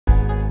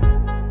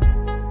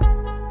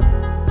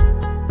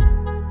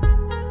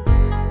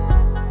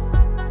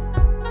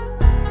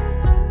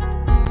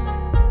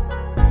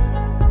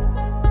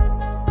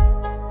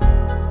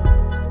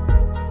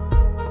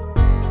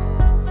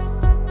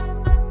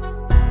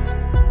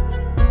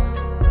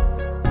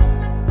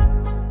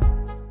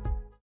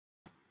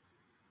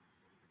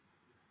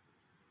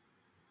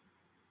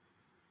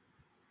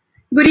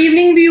Good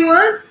evening,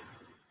 viewers.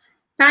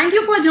 Thank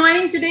you for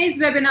joining today's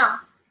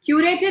webinar,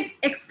 curated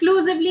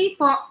exclusively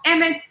for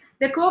amidst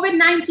the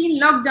COVID-19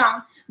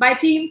 lockdown by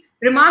Team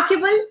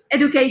Remarkable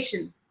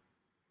Education.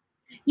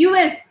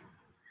 US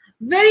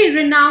very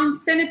renowned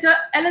Senator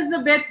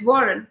Elizabeth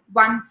Warren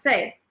once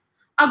said,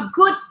 "A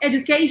good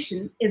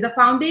education is a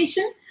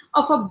foundation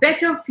of a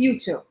better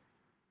future."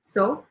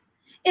 So,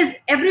 is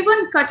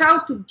everyone cut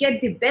out to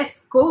get the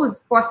best scores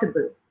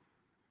possible?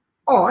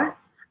 Or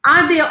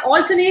are there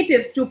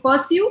alternatives to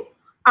pursue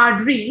our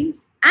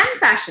dreams and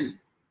passion?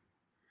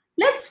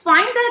 Let's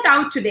find that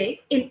out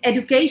today in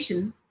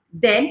Education,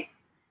 Then,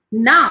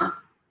 Now,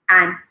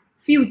 and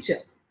Future.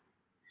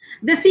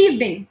 This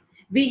evening,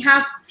 we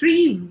have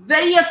three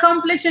very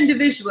accomplished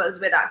individuals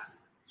with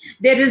us.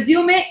 Their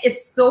resume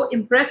is so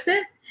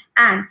impressive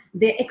and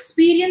their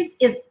experience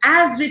is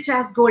as rich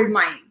as gold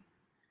mine.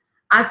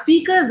 Our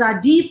speakers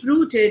are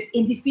deep-rooted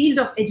in the field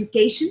of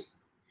education,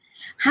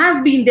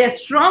 has been their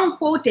strong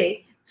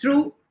forte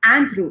through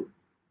and through.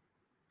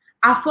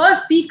 Our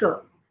first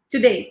speaker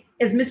today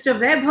is Mr.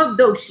 Vaibhav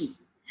Doshi.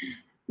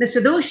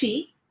 Mr.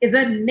 Doshi is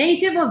a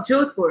native of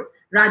Jodhpur,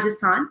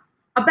 Rajasthan,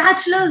 a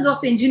bachelor's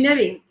of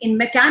engineering in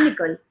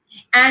mechanical,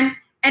 and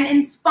an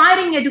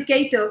inspiring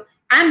educator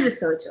and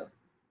researcher.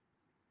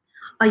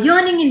 A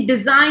yearning in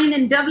design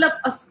and develop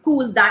a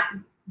school that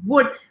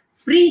would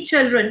free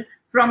children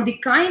from the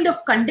kind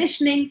of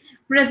conditioning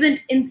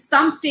present in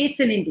some states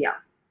in India.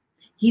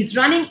 He's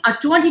running a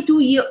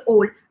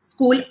 22-year-old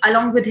school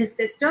along with his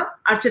sister,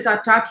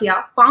 Archita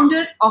Tatia,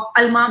 founder of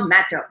Alma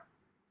Matter,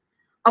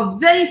 a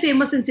very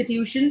famous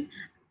institution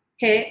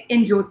here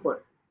in Jodhpur.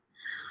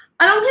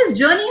 Along his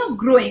journey of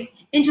growing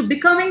into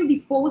becoming the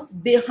force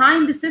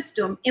behind the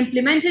system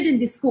implemented in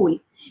the school,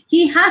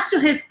 he has to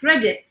his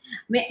credit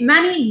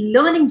many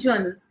learning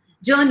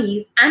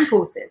journeys and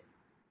courses.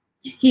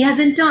 He has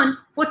interned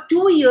for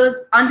 2 years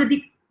under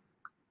the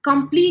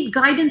complete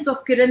guidance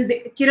of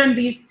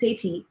Kiranbir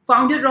Sethi,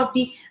 founder of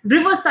the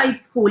Riverside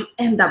School,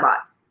 Ahmedabad.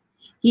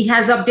 He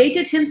has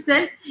updated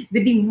himself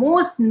with the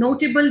most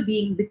notable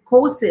being the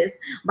courses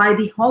by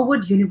the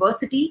Harvard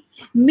University,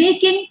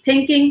 Making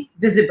Thinking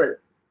Visible,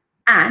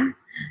 and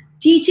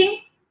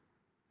Teaching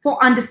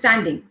for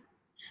Understanding,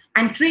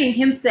 and trained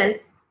himself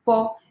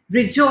for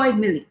Reggio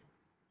Emilia,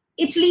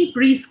 Italy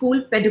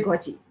preschool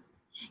pedagogy.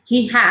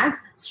 He has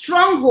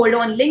strong hold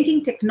on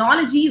linking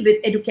technology with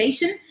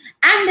education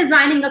and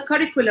designing a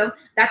curriculum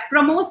that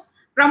promotes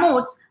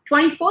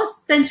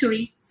 21st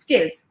century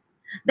skills.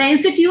 The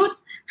Institute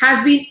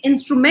has been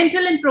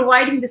instrumental in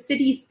providing the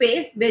city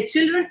space where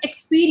children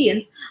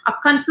experience a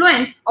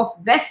confluence of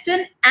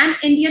Western and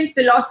Indian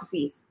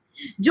philosophies.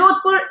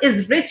 Jodhpur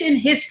is rich in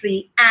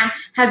history and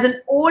has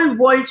an old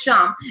world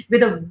charm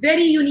with a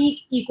very unique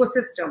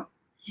ecosystem.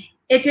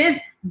 It is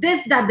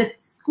this that the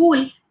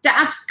school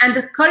taps, and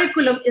the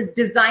curriculum is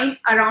designed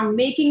around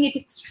making it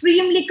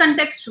extremely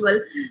contextual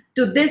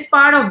to this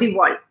part of the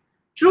world.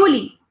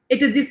 Truly,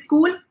 it is the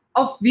school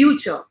of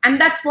future, and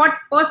that's what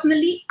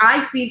personally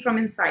I feel from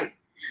inside.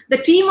 The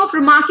team of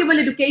Remarkable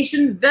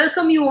Education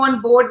welcome you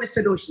on board,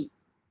 Mr. Doshi.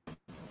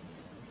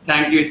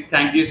 Thank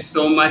you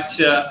so much,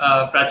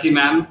 Prachi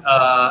ma'am.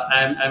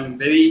 I'm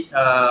very,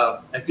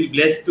 I feel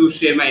blessed to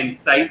share my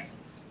insights.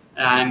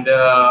 And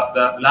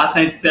the last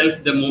night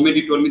itself, the moment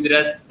you told me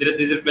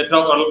there's a plethora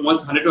of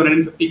almost 100 to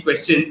 150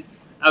 questions,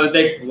 I was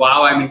like,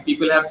 wow, I mean,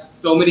 people have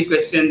so many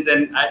questions,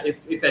 and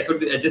if I could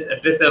just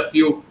address a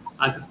few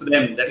answers for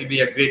them, that will be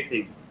a great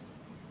thing.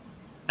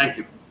 Thank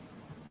you.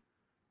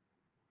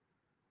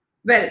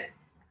 Well,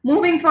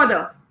 moving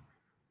further,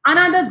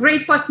 another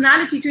great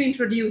personality to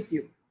introduce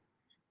you,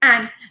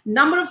 and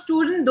number of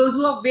students, those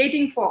who are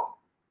waiting for.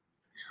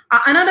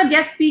 Another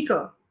guest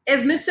speaker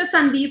is Mr.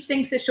 Sandeep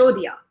Singh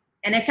Sisodia,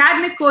 an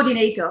academic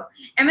coordinator,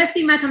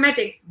 MSc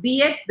Mathematics,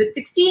 B.Ed, with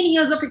 16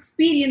 years of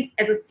experience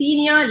as a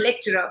senior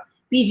lecturer,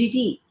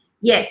 PGT.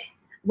 Yes,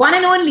 one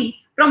and only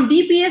from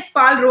DPS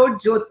Pal Road,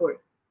 Jodhpur.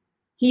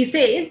 He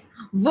says,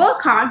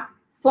 work hard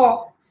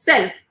for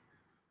self,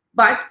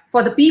 but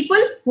for the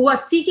people who are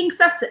seeking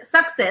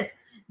success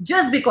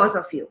just because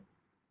of you.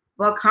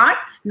 Work hard,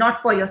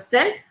 not for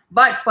yourself,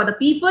 but for the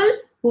people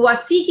who are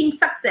seeking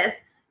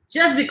success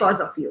just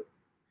because of you.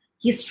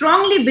 He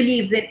strongly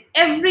believes that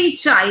every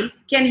child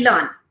can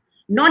learn,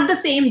 not the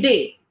same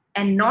day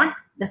and not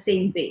the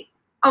same way.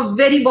 A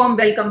very warm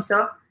welcome,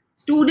 sir.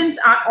 Students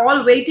are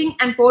all waiting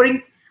and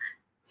pouring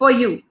for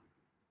you.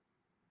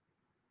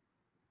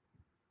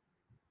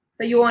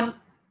 So you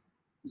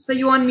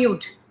on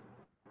mute.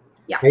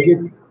 Yeah.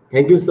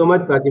 Thank you so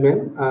much, Prachi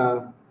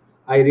ma'am.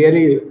 I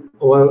really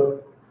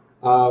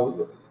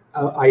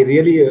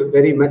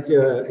very much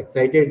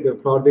excited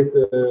for this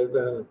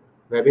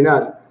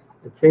webinar.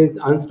 Since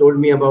Ans told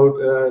me about,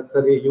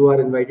 sir, you are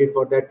invited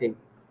for that thing.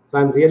 So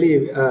I'm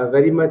really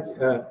very much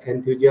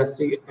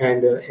enthusiastic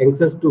and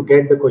anxious to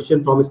get the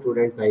question from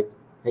student side.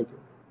 Thank you.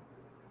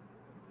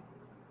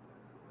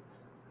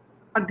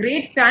 A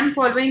great fan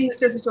following,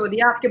 Mr.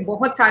 Sisodia. आपके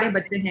बहुत सारे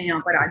बच्चे हैं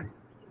यहाँ पर आज.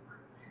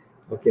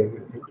 Okay,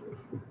 thank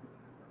you.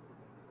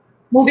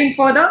 Moving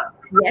further,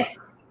 yes,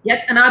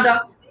 yet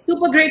another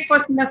super great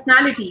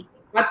personality,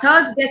 our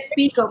third guest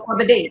speaker for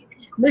the day,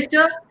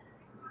 Mr.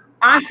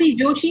 R.C.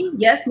 Joshi,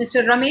 yes,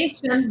 Mr.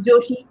 Ramesh Chand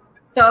Joshi,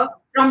 sir,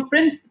 from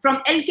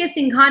LK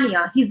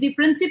Singhania. He's the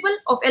principal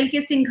of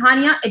LK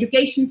Singhania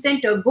Education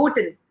Center,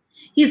 Gotan.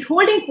 He's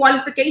holding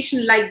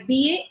qualification like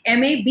BA,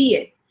 MA,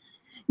 BA,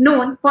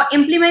 known for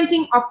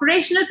implementing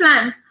operational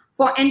plans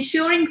for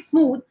ensuring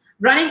smooth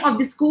running of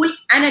the school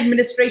and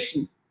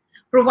administration,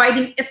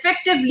 providing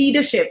effective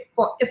leadership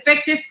for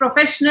effective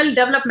professional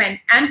development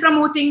and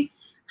promoting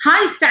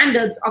high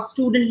standards of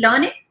student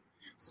learning,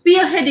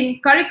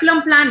 spearheading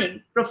curriculum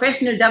planning,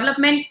 professional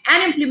development,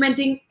 and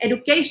implementing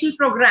educational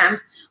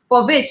programs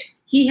for which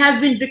he has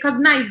been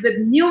recognized with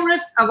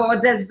numerous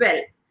awards as well.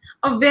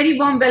 A very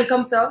warm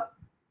welcome, sir.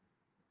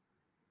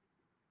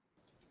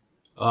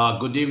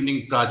 Good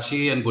evening,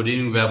 Prachi, and good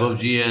evening,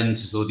 Vaibhavji and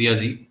Sisodia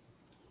ji.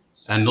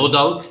 And no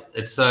doubt,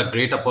 it's a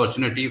great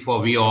opportunity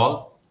for we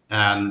all.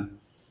 And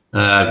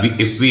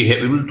if we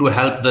are able to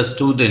help the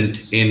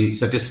student in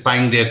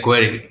satisfying their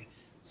query,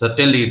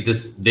 certainly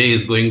this day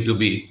is going to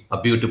be a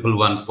beautiful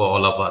one for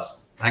all of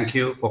us. Thank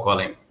you for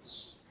calling.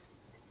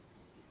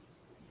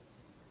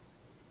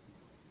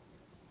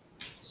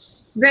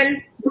 Well,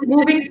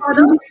 moving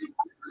further,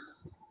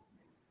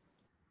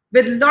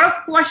 with a lot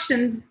of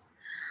questions,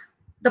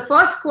 the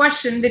first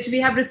question which we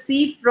have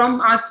received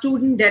from our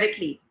student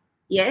directly,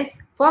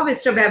 yes, for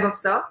Mr. Vaibhav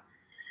sir,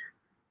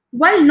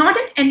 while not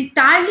an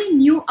entirely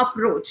new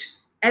approach,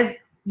 as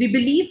we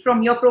believe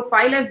from your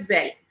profile as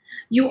well,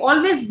 you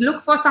always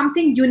look for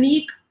something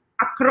unique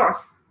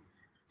across.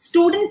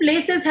 Student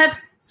places have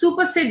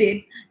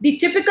superseded the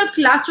typical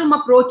classroom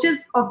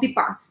approaches of the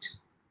past.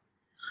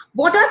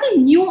 What are the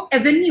new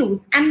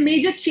avenues and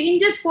major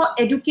changes for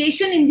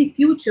education in the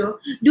future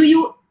do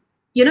you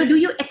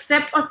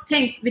accept or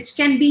think which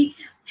can be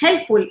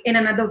helpful in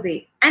another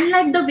way,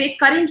 unlike the way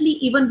currently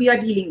even we are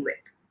dealing with?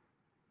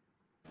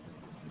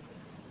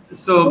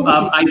 So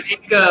I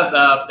think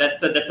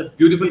that's a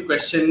beautiful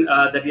question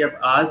that you have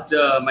asked,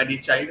 my dear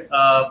child.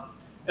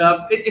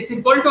 It's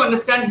important to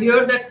understand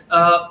here that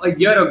a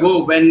year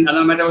ago, when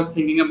Alma was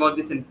thinking about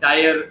this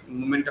entire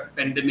moment of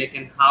pandemic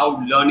and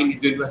how learning is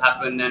going to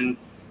happen and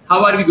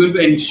how are we going to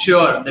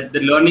ensure that the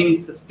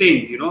learning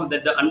sustains,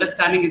 that the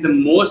understanding is the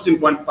most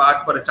important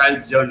part for a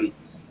child's journey.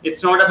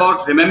 It's not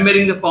about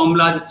remembering the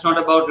formulas. It's not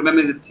about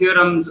remembering the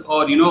theorems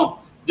or,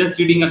 just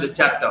reading of the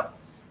chapter.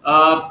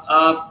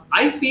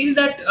 I feel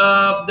that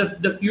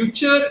the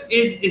future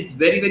is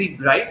very, very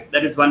bright.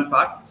 That is one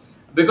part,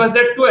 because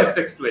there are two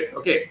aspects to it.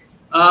 Okay.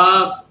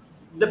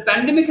 The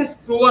pandemic has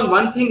proven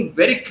one thing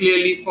very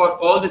clearly for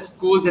all the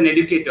schools and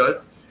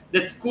educators,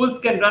 that schools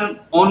can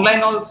run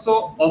online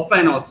also,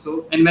 offline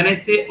also. And when I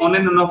say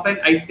online and offline,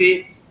 I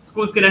say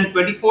schools can run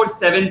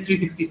 24/7,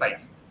 365.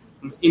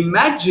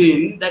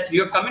 Imagine that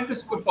you're coming to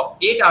school for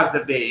 8 hours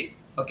a day.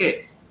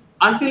 Okay.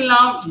 Until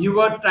now, you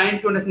were trying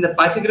to understand the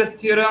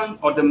Pythagoras theorem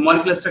or the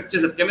molecular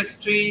structures of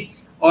chemistry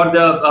or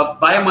the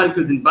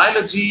biomolecules in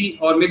biology,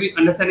 or maybe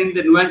understanding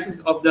the nuances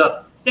of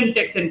the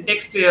syntax and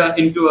text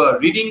into a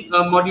reading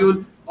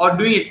module, or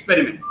doing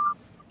experiments.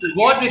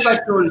 What if I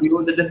told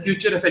you that the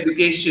future of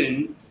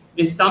education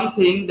is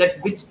something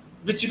that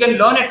which you can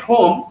learn at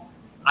home?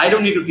 I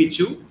don't need to teach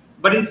you,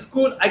 but in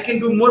school I can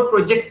do more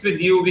projects with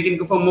you. We can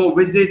go for more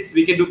visits.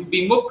 We can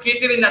be more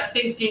creative in our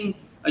thinking.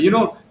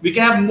 We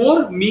can have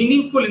more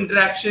meaningful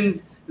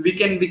interactions. We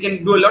can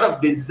do a lot of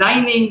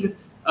designing.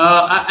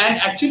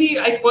 And actually,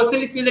 I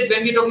personally feel that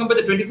when we're talking about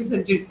the 21st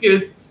century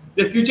skills,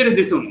 the future is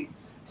this only.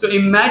 So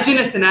imagine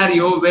a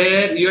scenario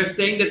where you're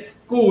saying that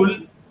school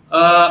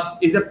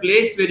is a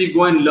place where you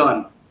go and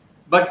learn.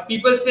 But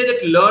people say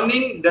that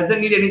learning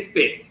doesn't need any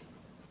space.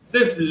 So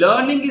if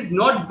learning is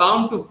not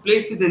bound to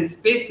places and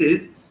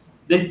spaces,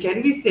 then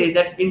can we say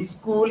that in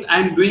school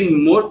I'm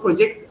doing more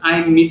projects,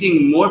 I'm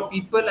meeting more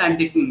people, I'm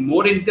taking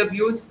more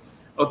interviews,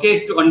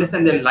 okay, to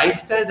understand their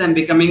lifestyles,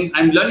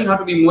 I'm learning how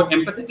to be more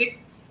empathetic,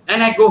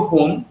 and I go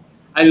home,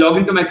 I log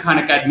into my Khan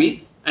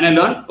Academy, and I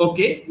learn,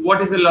 okay,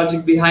 what is the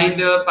logic behind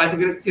the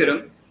Pythagoras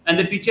theorem, and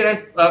the teacher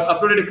has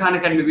uploaded a Khan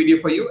Academy video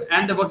for you,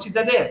 and the worksheets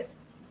are there,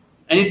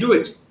 and you do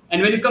it.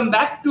 And when you come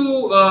back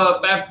to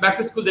back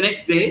to school the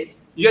next day,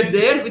 you're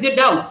there with your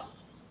doubts.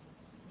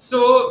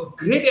 So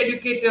great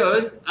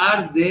educators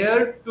are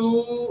there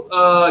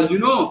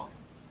to,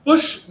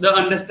 push the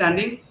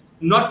understanding,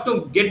 not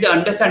to get the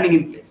understanding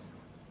in place.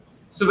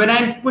 So when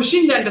I'm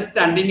pushing the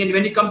understanding and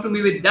when you come to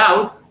me with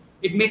doubts,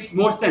 it makes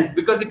more sense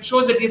because it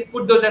shows that you've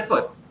put those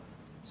efforts.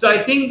 So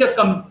I think the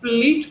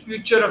complete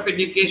future of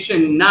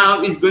education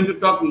now is going to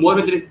talk more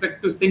with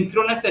respect to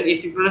synchronous and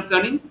asynchronous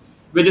learning,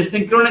 where the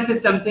synchronous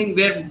is something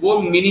where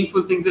more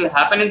meaningful things will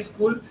happen in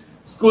school.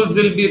 Schools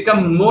will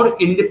become more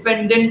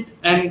independent,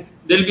 and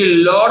there'll be a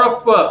lot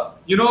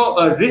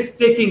of risk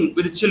taking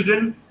with the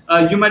children.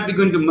 You might be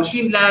going to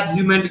machine labs,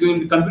 you might be going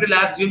to computer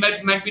labs, you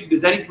might be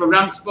designing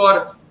programs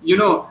for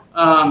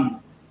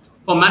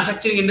for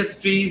manufacturing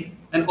industries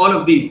and all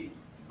of these.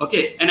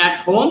 Okay, and at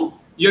home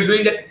you're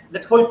doing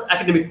that whole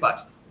academic part.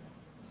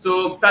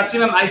 So, Prachi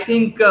ma'am, I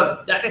think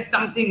that is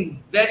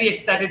something very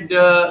excited.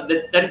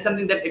 That is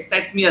something that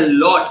excites me a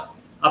lot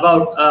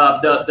about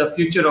the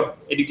future of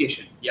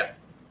education. Yeah,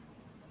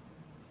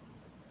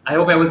 I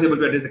hope I was able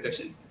to address the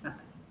question.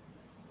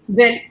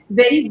 Well,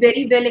 very,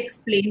 very well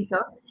explained,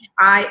 sir.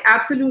 I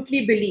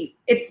absolutely believe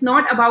it's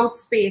not about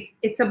space,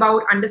 it's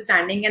about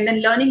understanding, and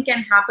then learning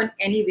can happen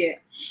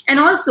anywhere. And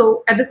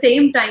also, at the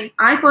same time,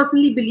 I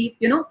personally believe,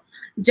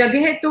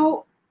 जगह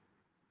तो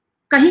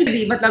कहीं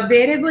भी मतलब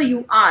wherever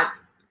you are,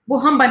 वो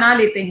हम बना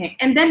लेते हैं.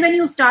 And then when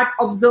you start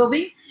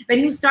observing, when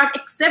you start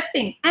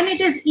accepting, and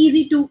it is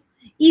easy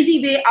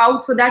way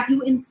out so that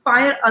you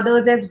inspire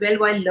others as well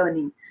while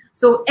learning.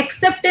 So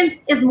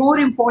acceptance is more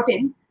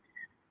important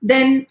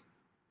than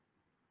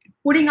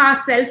putting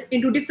ourselves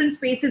into different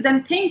spaces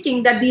and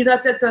thinking that these are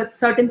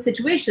certain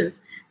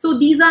situations. So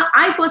these are,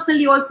 I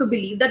personally also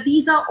believe that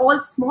these are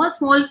all small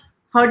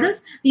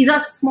hurdles. These are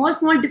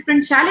small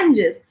different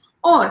challenges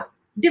or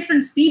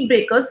different speed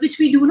breakers, which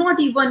we do not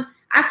even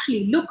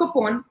actually look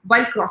upon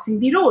while crossing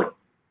the road.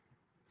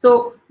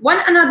 So one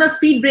another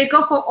speed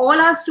breaker for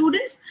all our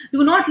students,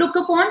 do not look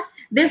upon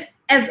this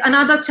as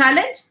another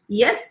challenge.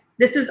 Yes,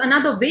 this is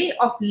another way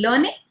of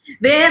learning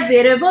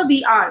wherever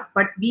we are,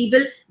 but we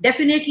will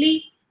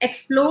definitely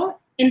explore,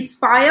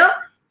 inspire,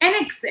 and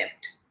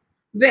accept.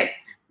 Well,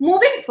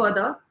 moving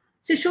further,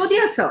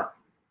 Sisodia sir,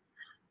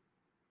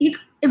 एक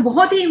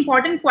बहुत ही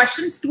important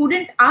question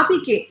student आप ही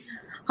के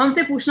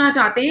हमसे पूछना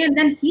चाहते हैं, and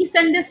then he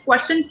sent this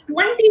question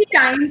 20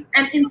 times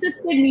and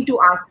insisted me to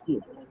ask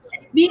you.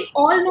 We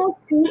all know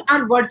school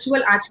are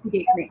virtual आज की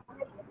डेट में,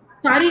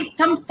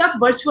 हम सब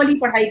virtually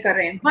पढ़ाई कर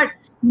रहे हैं, but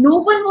no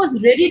one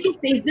was ready to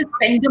face this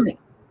pandemic.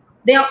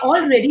 They are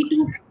all ready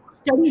to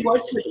study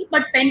virtually,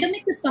 but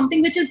pandemic is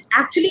something which is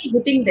actually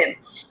hitting them.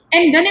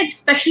 And when it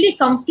especially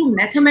comes to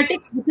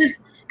mathematics, which is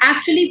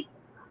actually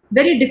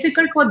very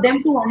difficult for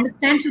them to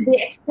understand, so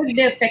they expect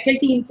their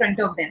faculty in front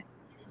of them.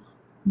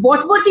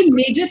 What were the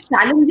major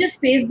challenges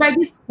faced by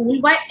the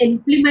school by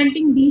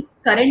implementing these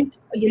current,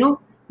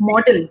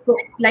 model? So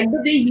like the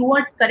way you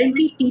are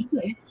currently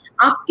teaching,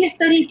 आप किस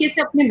तरीके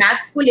से अपने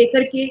maths को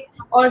लेकर के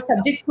और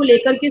subjects को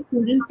लेकर के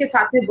स्टूडेंट्स के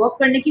साथ में वर्क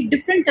करने की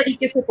डिफरेंट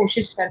तरीके से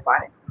कोशिश कर पा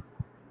रहे हैं?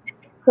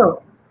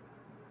 So,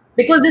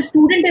 because the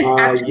student is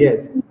actually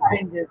yes.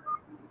 challenges.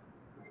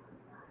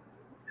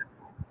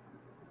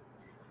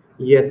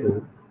 Yes,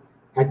 ma'am.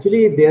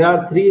 Actually, there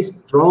are three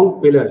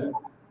strong pillars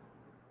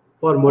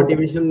for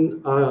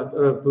motivation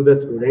to the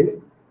students: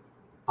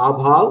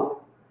 abhav,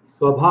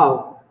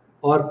 swabhav,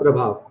 or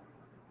prabhav.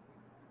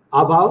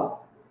 Abhav,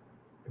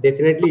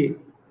 definitely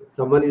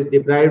someone is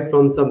deprived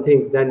from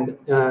something, then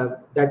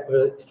that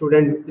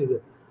student is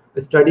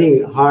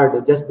studying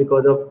hard just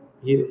because of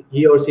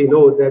he or she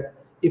knows that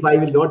if I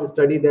will not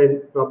study,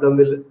 then problem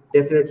will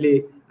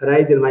definitely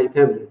arise in my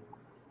family.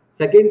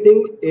 Second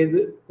thing is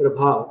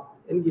prabhav,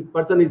 and the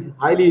person is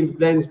highly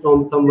influenced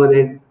from someone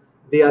and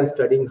they are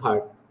studying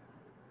hard.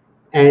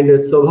 And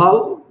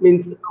swabhav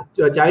means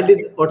a child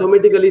is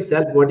automatically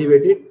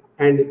self-motivated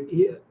and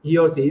he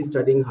or she is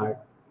studying hard.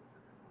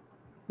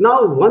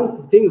 Now,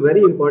 one thing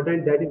very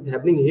important that is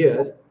happening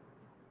here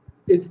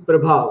is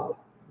prabhav.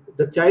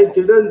 The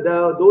children,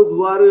 those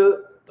who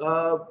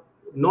are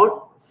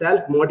not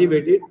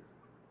self-motivated,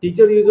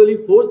 teachers usually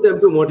force them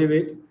to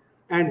motivate,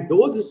 and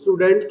those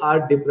students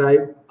are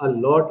deprived a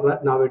lot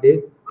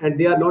nowadays, and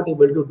they are not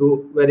able to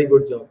do very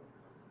good job.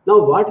 Now,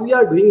 what we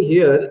are doing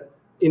here,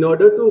 in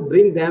order to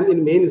bring them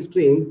in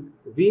mainstream,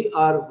 we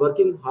are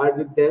working hard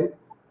with them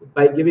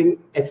by giving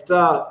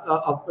extra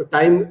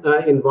time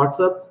in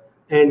WhatsApps,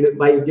 and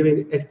by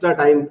giving extra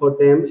time for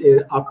them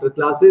after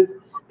classes.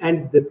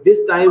 And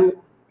this time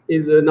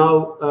is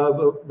now,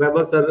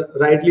 Weber sir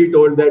rightly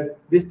told that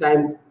this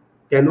time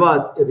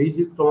Canvas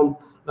reaches from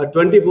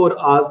 24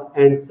 hours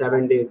and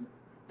 7 days.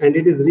 And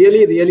it is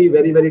really, really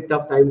very, very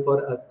tough time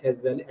for us as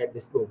well at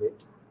this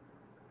moment.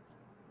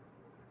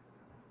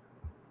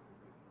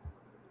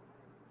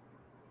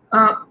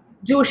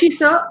 Joshi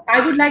sir,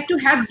 I would like to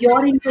have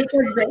your input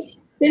as well,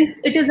 since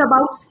it is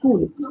about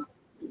school.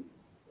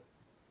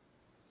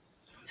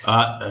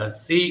 The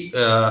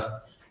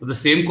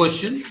same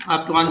question I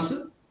have to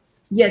answer?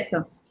 Yes,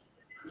 sir.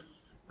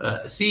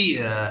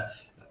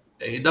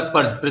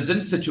 The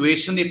present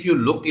situation, if you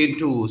look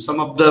into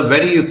some of the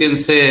very, you can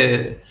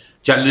say,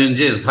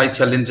 challenges, high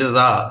challenges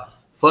are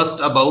first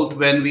about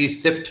when we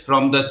shift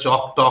from the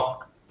chalk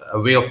talk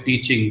way of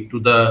teaching to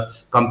the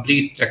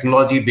complete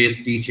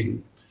technology-based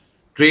teaching.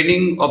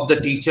 Training of the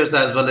teachers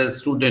as well as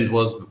students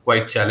was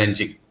quite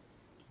challenging.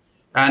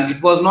 And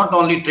it was not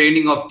only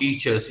training of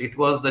teachers, it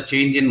was the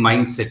change in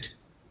mindset.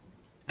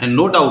 And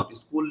no doubt,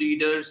 school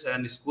leaders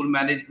and school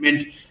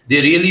management,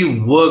 they really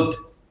worked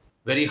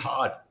very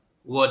hard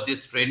over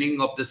this training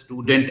of the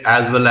student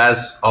as well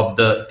as of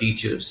the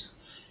teachers.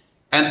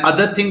 And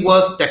other thing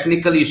was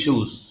technical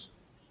issues,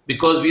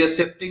 because we are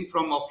shifting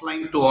from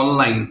offline to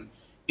online,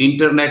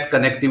 internet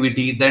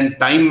connectivity, then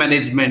time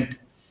management,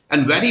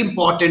 and very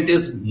important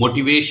is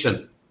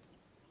motivation.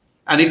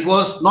 And it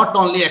was not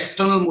only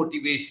external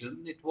motivation,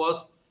 it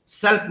was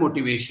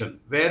self-motivation,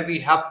 where we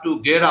have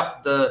to gear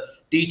up the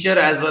teacher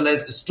as well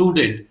as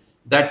student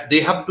that they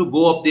have to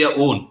go up their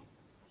own,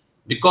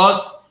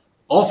 because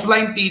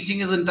offline teaching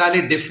is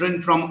entirely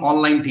different from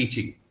online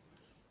teaching.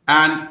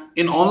 And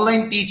in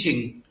online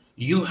teaching,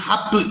 you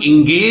have to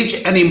engage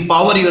and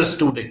empower your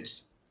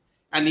students.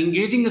 And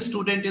engaging a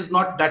student is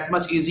not that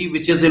much easy,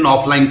 which is in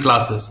offline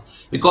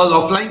classes, because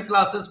offline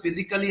classes,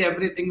 physically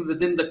everything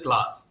within the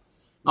class.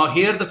 Now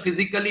here the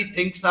physically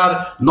things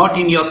are not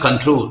in your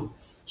control.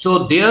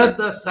 So there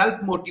the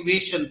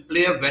self-motivation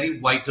play a very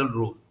vital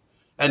role.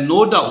 And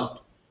no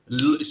doubt,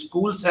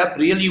 schools have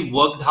really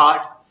worked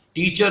hard,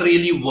 teacher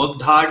really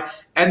worked hard,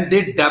 and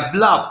they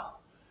develop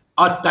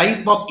a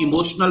type of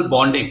emotional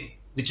bonding,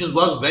 which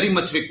was very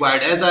much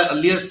required. As I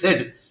earlier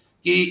said,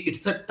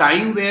 it's a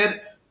time where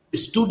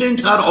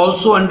students are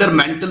also under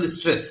mental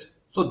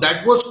stress. So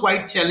that was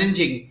quite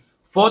challenging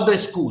for the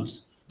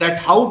schools, that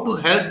how to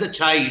help the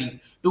child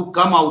to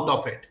come out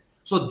of it.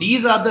 So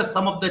these are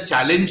some of the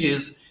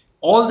challenges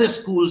all the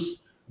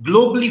schools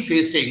globally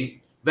facing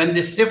when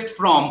they shift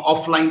from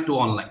offline to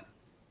online.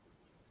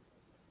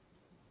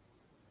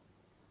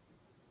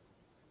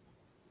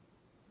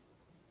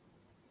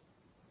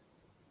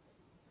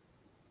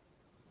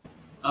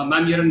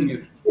 Ma'am, you're on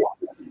mute.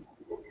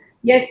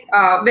 Yes,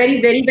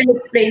 very, very well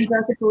explained,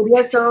 sir.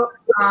 Sisodia, sir,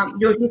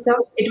 Joshi, sir.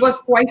 It was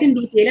quite in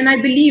detail, and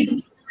I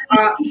believe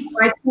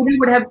my student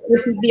would have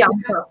received the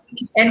answer.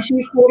 And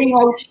she's pouring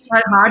out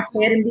her hearts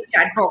there in the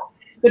chat box.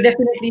 So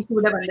definitely she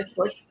would have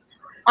understood.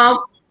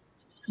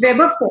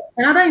 Weber, sir,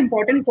 another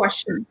important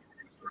question.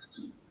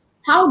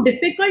 How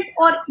difficult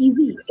or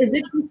easy is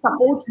it to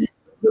support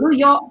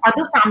your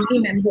other family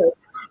members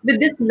with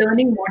this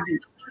learning model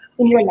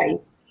in your life?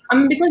 I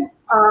mean, because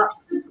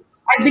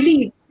I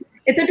believe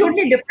it's a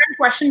totally different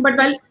question, but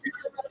well,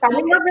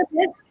 coming up with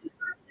this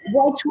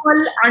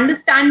virtual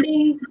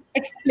understanding,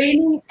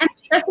 explaining, and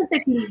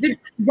specifically with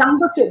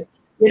younger kids,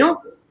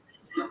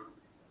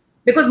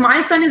 because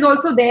my son is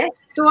also there,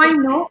 so I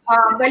know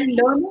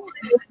learning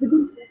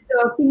within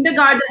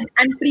kindergarten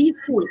and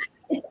preschool,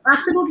 it's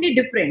absolutely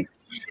different.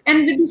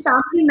 And with the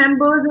family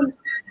members,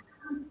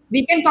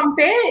 we can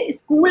compare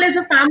school as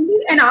a family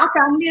and our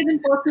family as in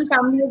personal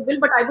family as well.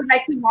 But I would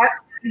like to have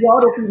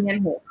your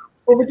opinion here.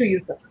 Over to you,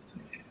 sir.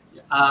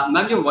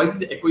 Ma'am, your voice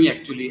is echoing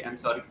actually. I'm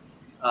sorry.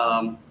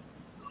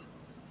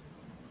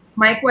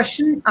 My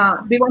question,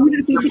 do you want me to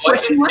repeat the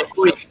question?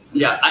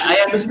 Yeah,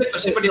 I understood the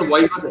question, but your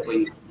voice was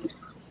echoing.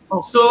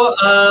 Oh. So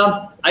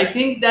I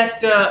think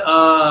that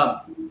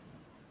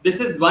this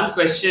is one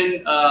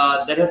question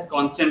that has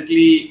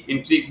constantly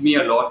intrigued me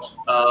a lot.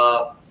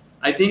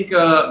 I think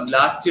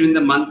last year in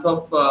the month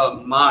of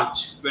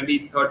March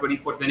 23rd,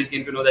 24th, when you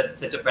came to know that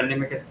such a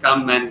pandemic has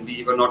come and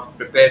we were not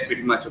prepared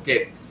pretty much.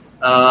 Okay.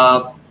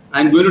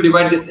 I'm going to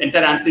divide this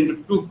entire answer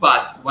into two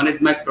parts. One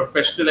is my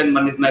professional and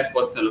one is my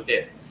personal.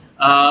 Okay.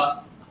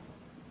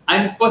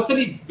 I'm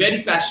personally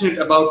very passionate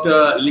about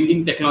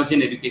linking technology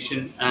and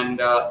education,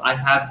 and I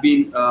have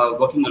been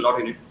working a lot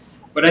in it.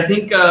 But I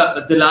think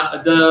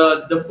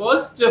the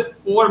first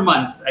 4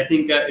 months, I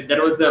think that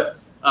was the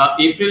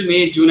April,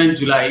 May, June, and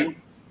July.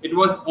 It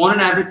was on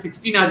an average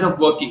 16 hours of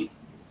working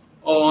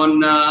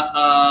on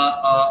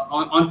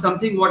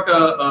something what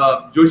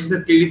Joshi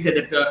sir clearly said,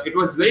 that it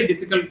was very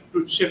difficult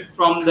to shift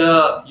from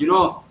the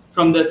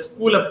from the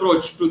school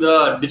approach to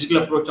the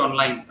digital approach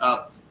online.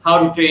 How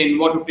to train,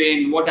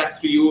 what apps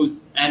to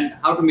use, and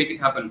how to make it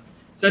happen.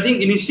 So I think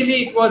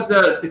initially it was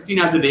 16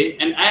 hours a day,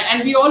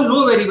 and we all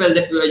know very well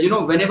that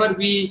whenever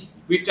we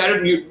try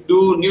to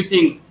do new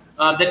things,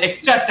 that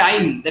extra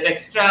time, that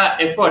extra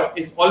effort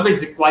is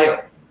always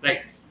required,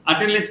 right?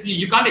 Unless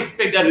you can't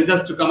expect the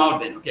results to come out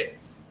then, okay.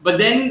 But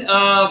then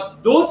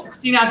those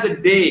 16 hours a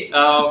day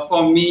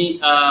for me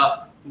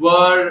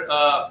were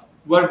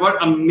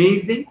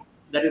amazing.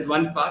 That is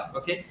one part,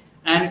 okay.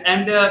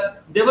 And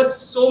there were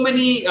so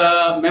many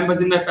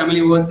members in my family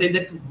who were saying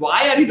that,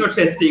 why are you not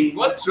testing?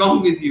 What's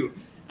wrong with you?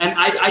 And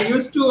I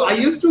used to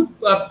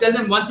tell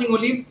them one thing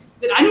only,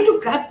 that I need to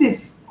crack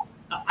this.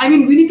 I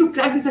mean, we need to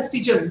crack this as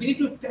teachers. We need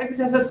to crack this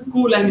as a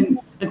school. I mean,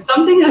 and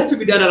something has to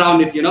be done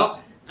around it,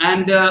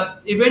 And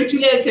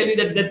eventually, I'll tell you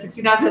that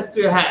 16 hours has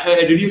to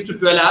reduce to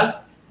 12 hours,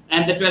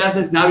 and the 12 hours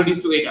is now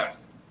reduced to 8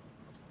 hours.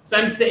 So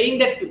I'm saying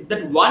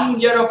that 1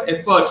 year of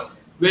effort,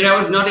 where I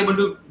was not able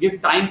to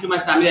give time to my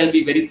family, I'll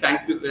be very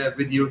frank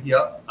with you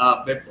here.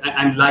 But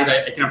I'm live;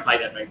 I cannot lie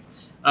that, right?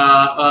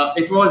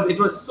 It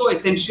was so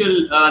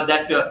essential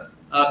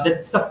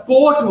that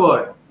support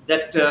word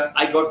that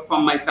I got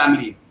from my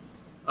family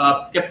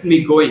kept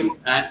me going,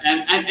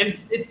 and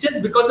it's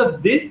just because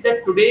of this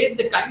that today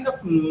the kind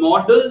of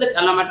model that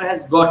Alma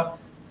has got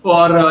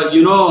for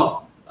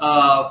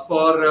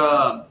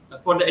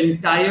for the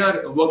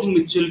entire working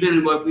with children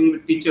and working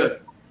with teachers.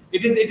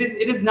 It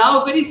is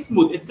now very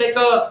smooth. It's like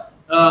a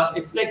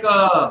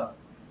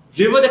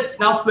river that's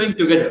now flowing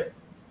together.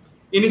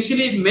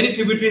 Initially, many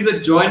tributaries are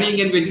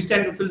joining, and we're just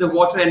trying to fill the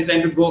water and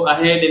trying to go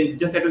ahead and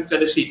just try to stir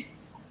the sheep.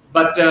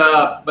 But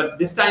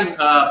this time,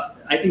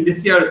 I think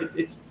this year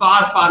it's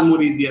far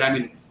more easier. I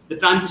mean, the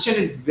transition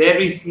is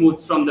very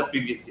smooth from the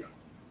previous year.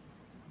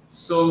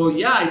 So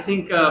yeah, I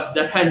think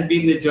that has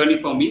been the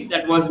journey for me.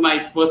 That was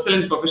my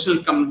personal and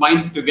professional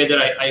combined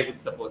together, I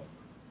would suppose.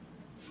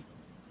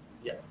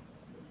 Yeah.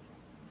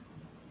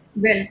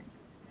 Well,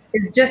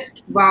 it's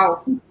just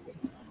wow.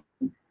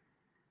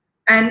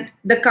 And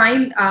the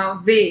kind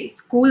way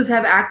schools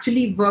have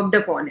actually worked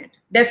upon it.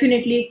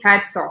 Definitely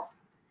hats off.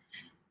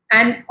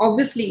 And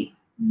obviously,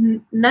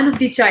 none of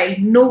the child,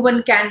 no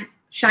one can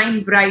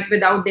shine bright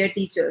without their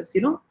teachers,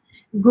 you know.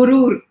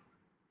 Gurur,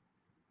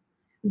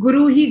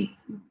 guru ही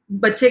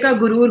बच्चे का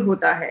गुरूर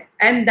होता है.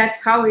 And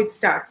that's how it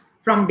starts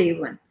from day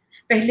one.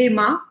 पहले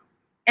माँ,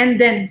 and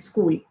then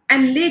school.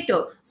 And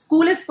later,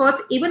 school is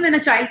first, even when a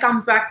child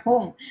comes back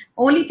home,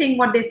 only thing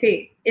what they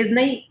say is,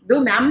 नहीं, जो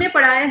ma'am ने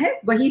पढ़ाया है,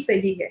 वही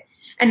सही है.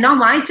 And now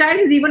my child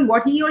is even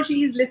what he or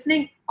she is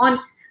listening on,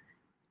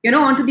 you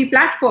know, onto the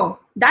platform.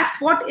 That's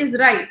what is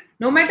right.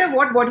 No matter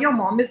what your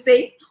mom is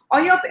saying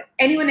or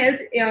anyone else,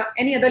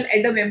 any other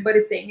elder member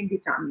is saying in the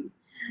family.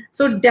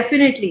 So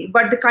definitely,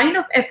 but the kind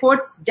of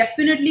efforts,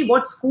 definitely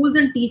what schools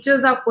and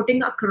teachers are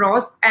putting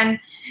across and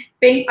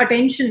paying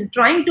attention,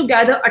 trying to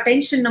gather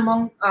attention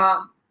among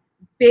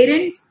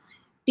parents,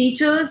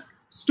 teachers,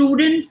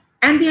 students,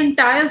 and the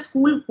entire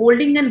school,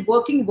 holding and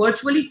working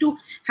virtually to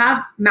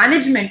have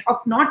management of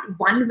not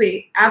one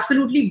way,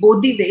 absolutely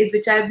both the ways,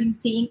 which I have been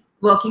seeing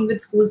working with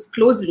schools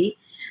closely,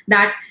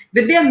 that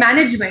with their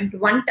management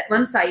one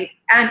side,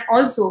 and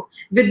also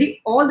with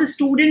all the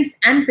students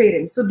and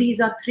parents. So these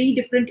are three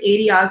different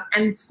areas,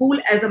 and school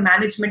as a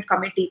management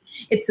committee,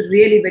 it's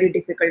really very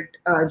difficult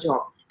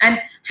job, and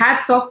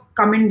hats off,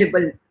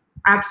 commendable,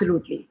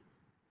 absolutely.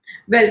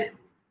 Well,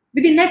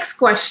 with the next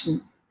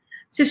question,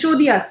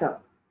 Sisodia sir,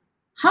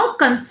 how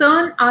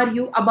concerned are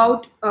you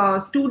about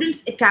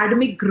students'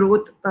 academic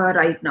growth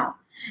right now?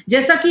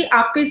 जैसा कि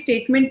आपके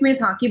statement में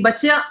था कि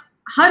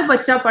हर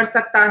बच्चा पढ़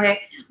सकता है,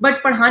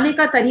 बट पढ़ाने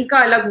का तरीका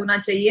अलग होना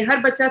चाहिए, हर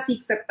बच्चा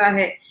सीख सकता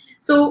है.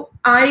 So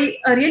I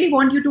really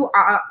want to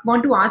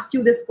ask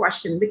you this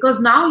question, because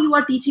now you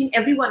are teaching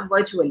everyone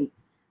virtually.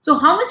 So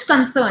how much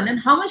concern and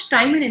how much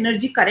time and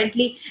energy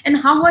currently, and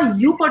how are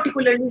you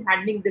particularly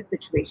handling this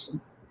situation?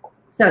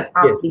 Sir,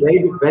 yes, please.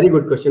 very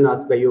good question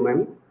asked by you,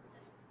 ma'am.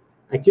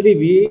 Actually,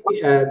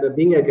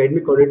 being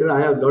academic coordinator,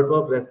 I have a lot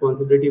of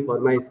responsibility for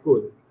my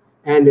school.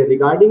 And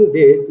regarding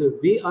this,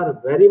 we are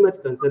very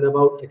much concerned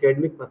about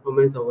academic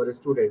performance of our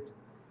students,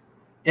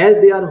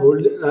 as they are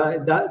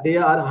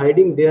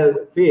hiding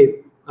their face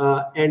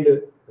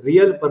and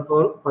real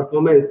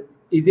performance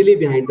easily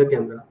behind the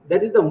camera.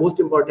 That is the most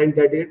important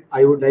that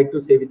I would like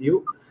to say with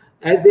you,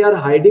 as they are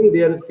hiding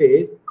their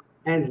face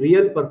and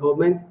real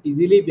performance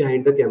easily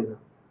behind the camera.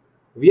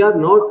 We are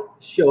not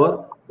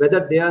sure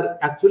whether they are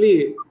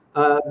actually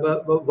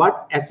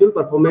what actual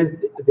performance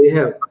they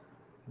have.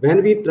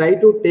 When we try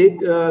to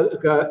take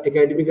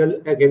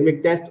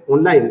academic test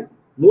online,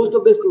 most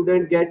of the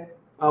students get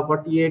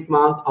 48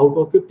 marks out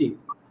of 50.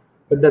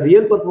 But the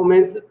real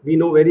performance, we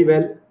know very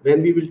well,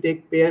 when we will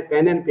take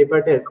pen and paper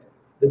test,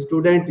 the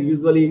student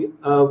usually,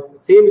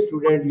 same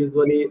student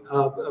usually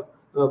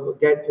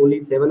get only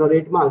 7 or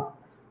 8 marks.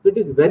 So it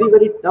is very,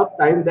 very tough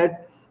time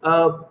that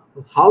how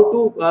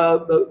to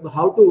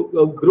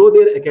grow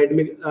their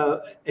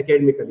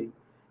academically.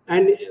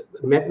 And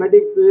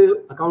mathematics,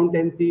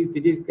 accountancy,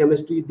 physics,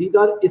 chemistry, these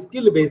are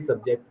skill-based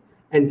subjects.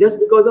 And just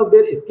because of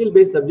their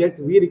skill-based subject,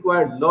 we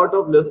require a lot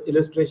of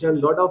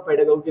illustration, lot of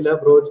pedagogical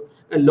approach,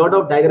 and lot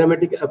of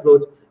diagrammatic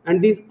approach.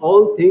 And these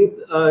all things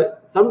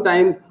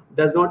sometimes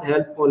does not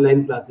help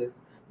online classes.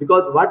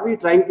 Because what we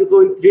trying to show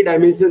in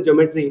three-dimensional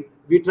geometry,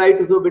 we try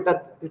to show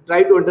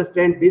try to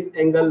understand this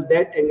angle,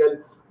 that angle,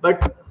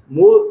 but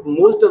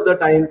most of the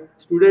time,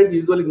 students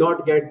usually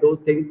not get those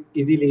things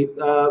easily,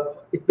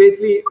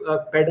 especially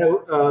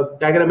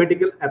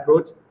diagrammatical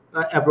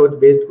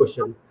approach-based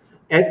question.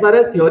 As far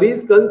as theory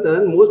is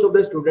concerned, most of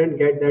the students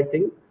get that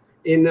thing.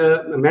 In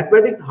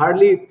mathematics,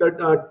 hardly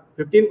 15%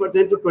 to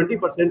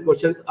 20%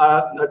 questions,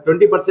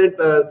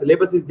 20%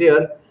 syllabus is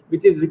there,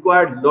 which is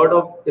required a lot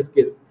of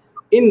skills.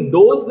 In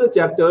those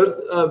chapters,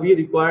 we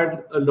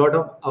required a lot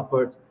of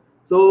efforts.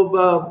 So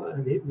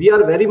we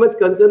are very much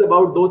concerned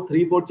about those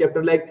 3-4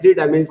 chapters like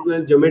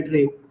three-dimensional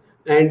geometry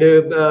and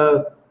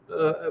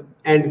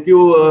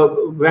few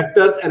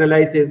vectors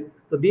analysis.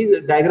 So these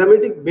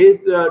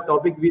diagrammatic-based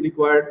topic we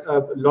required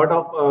a lot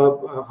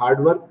of hard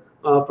work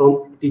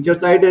from teacher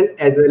side and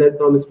as well as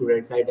from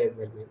student side as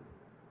well.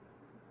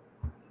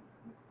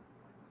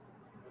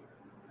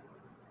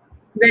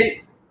 Well,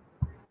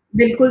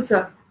 bilkul,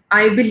 sir.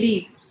 I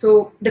believe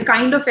so. The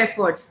kind of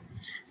efforts.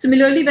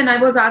 Similarly, when I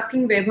was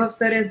asking Vaibhav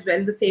sir as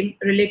well, the same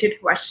related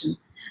question.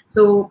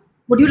 So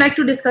would you like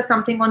to discuss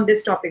something on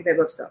this topic,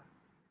 Vaibhav sir?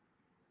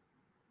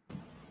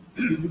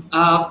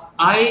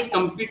 I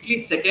completely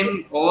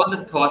second all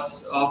the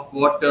thoughts of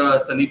what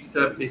Sandeep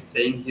sir is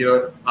saying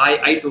here.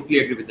 I totally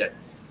agree with that.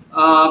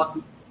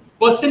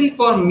 Personally,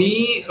 for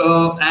me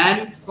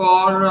and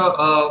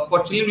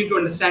for children, we need to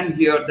understand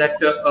here that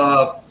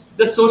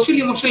the social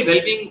emotional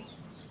well-being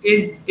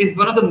is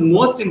one of the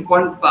most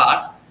important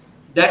part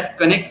that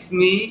connects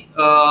me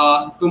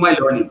to my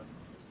learning.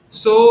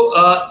 So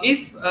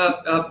if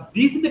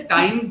these are the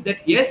times that,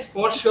 yes,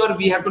 for sure,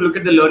 we have to look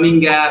at the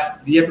learning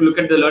gap, we have to look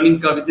at the learning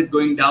curve, is it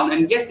going down?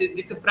 And yes,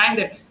 it's a fact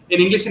that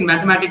in English and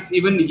mathematics,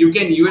 even UK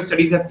and US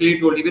studies have clearly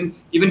told,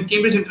 even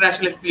Cambridge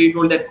International has clearly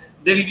told that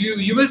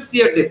you will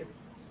see a dip.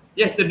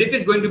 Yes, the dip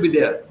is going to be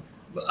there.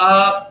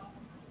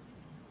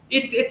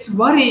 It's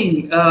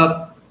worrying.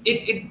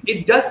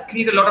 It does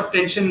create a lot of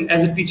tension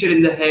as a teacher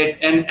in the head,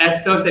 and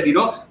as Sir said,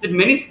 that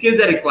many skills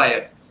are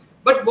required.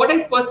 But what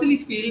I personally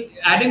feel,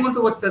 adding on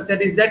to what Sir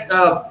said, is that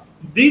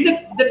these are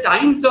the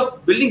times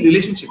of building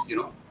relationships.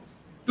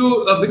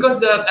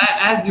 Because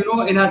as you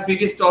know, in our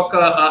previous talk,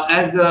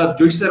 as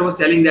Joshi Sir was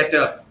telling that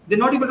they're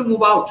not able to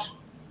move out.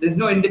 There's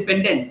no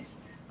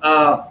independence.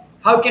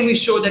 How can we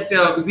show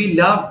that we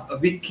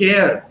love, we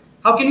care?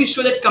 How can we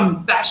show that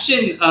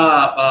compassion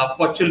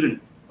for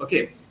children?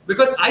 Okay,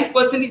 because I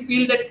personally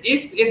feel that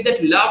if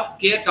that love,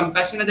 care,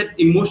 compassion, and that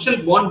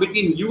emotional bond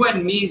between you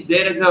and me is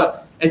there as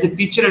a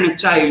teacher and a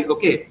child,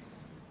 okay,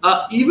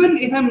 even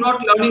if I'm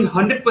not learning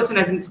 100%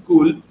 as in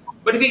school,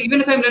 but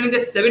even if I'm learning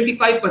that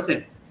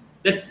 75%,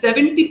 that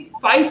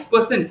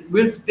 75%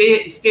 will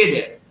stay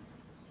there,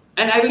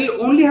 and I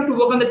will only have to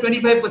work on the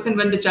 25%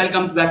 when the child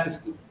comes back to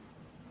school,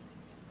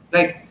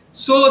 right?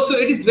 So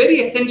it is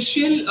very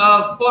essential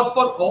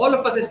for all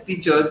of us as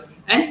teachers,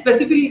 and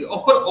specifically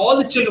for all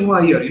the children who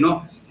are here.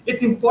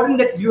 It's important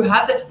that you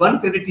have that one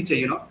favorite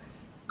teacher.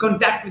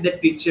 Contact with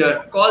that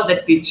teacher, call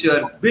that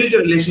teacher, build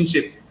your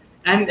relationships,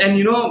 and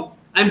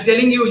I'm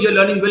telling you, your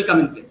learning will come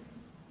in place,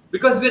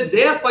 because we're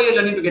there for your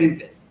learning to get in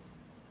place.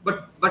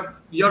 But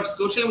your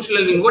social emotional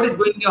well-being, what is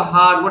going in your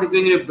heart, what is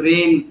going in your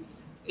brain,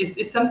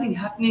 is something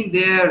happening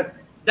there.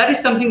 That is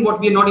something what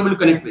we are not able to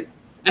connect with.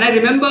 And I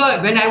remember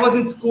when I was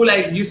in school, I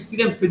used to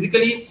see them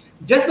physically,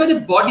 just by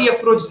the body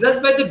approach,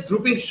 just by the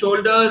drooping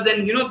shoulders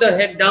and the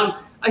head down.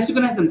 I used to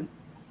recognize them.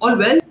 All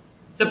well?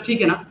 सब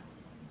ठीक है ना?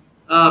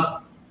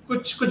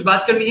 कुछ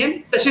बात करनी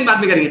है? Session बाद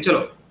में करेंगे. चलो,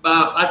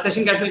 आज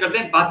session cancel करते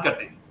हैं, बात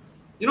करते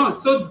हैं.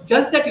 So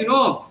just that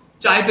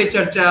चाय पे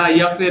चर्चा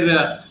या फिर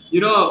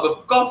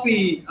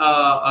coffee,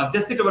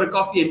 just sit over a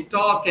coffee and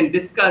talk and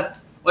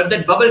discuss, or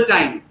that bubble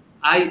time.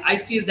 I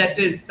feel that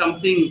is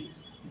something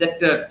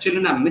that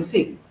children are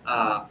missing.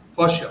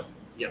 For sure,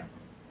 yeah.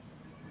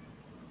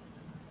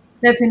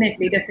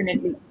 Definitely,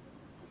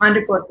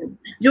 100%.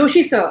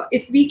 Joshi sir,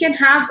 if we can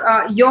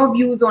have your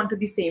views onto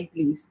the same,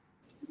 please.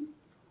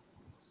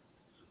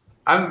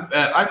 I'm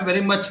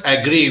very much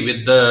agree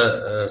with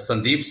the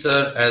Sandeep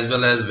sir as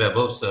well as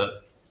Vaibhav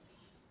sir,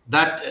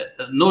 that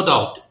no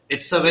doubt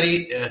it's a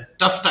very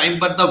tough time,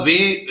 but the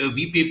way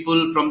we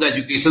people from the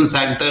education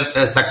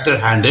sector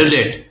handled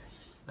it,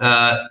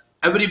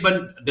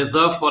 everyone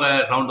deserve for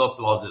a round of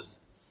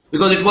applauses,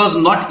 because it was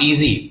not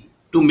easy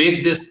to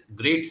make this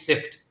great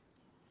shift,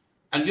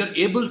 and we are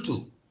able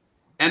to.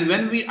 And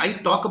when I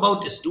talk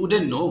about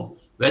student,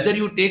 whether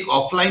you take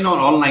offline or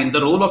online,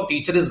 the role of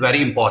teacher is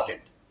very important.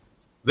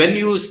 When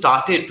you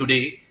started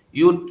today,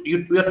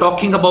 we are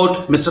talking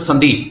about Mr.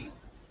 Sandeep,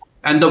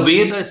 and the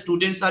way the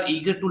students are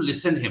eager to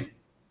listen him.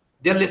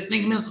 Their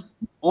listening is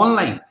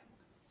online.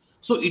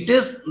 So it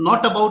is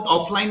not about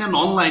offline and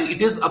online.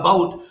 It is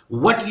about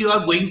what you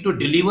are going to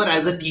deliver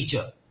as a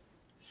teacher.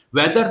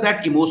 Whether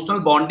that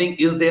emotional bonding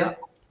is there,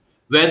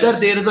 whether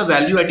there is a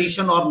value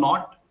addition or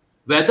not,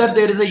 whether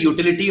there is a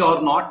utility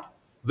or not,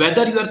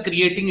 whether you are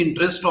creating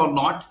interest or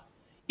not.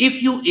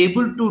 If you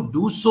able to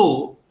do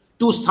so,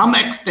 to some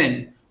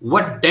extent,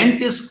 what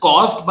dent is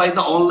caused by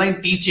the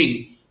online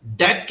teaching,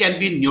 that can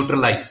be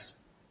neutralized.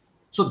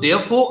 So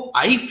therefore,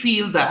 I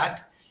feel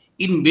that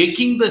in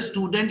making the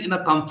student in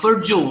a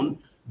comfort zone,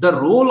 the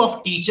role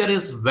of teacher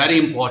is very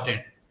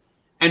important.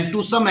 And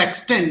to some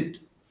extent,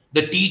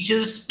 the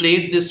teachers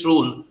played this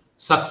role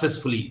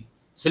successfully.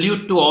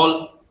 Salute to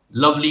all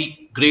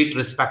lovely, great,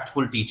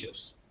 respectful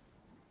teachers.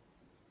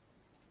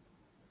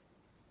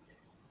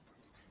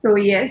 So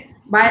yes,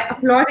 by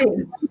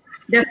applauding,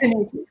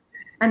 definitely.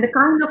 And the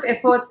kind of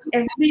efforts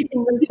every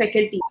single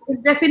faculty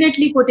is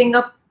definitely putting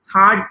up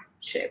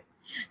hardship.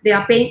 They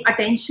are paying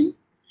attention,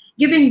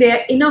 giving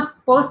their enough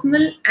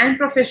personal and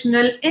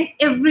professional and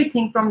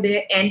everything from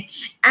their end,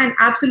 and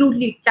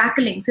absolutely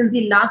tackling since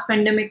the last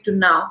pandemic to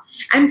now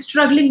and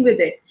struggling with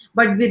it,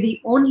 but with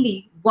the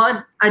only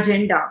one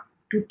agenda: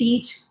 to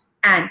teach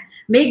and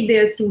make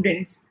their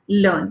students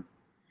learn.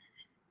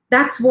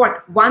 That's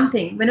what one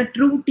thing when a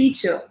true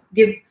teacher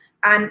give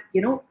and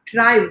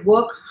try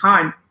work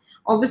hard.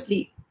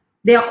 Obviously,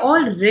 they are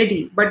all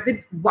ready, but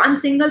with one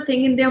single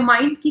thing in their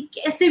mind कि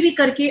कैसे भी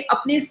करके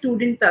अपने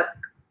student तक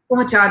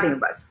पहुंचा दें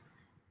बस.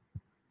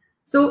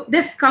 So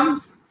this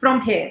comes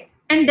from here,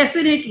 and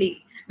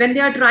definitely when they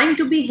are trying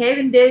to behave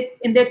in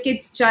their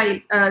kids'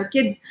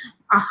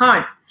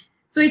 heart,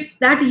 so it's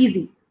that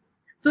easy.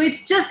 So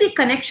it's just the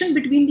connection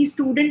between the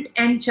student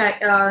and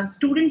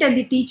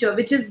the teacher,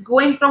 which is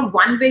going from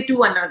one way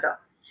to another.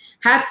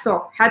 Hats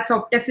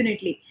off,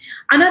 definitely.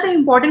 Another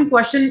important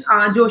question,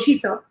 Joshi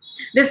sir,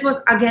 this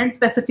was again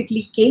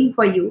specifically came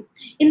for you.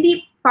 In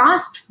the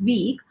past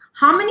week,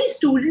 how many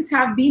students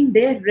have been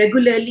there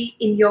regularly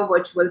in your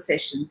virtual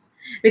sessions?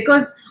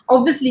 Because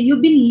obviously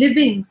you've been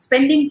living,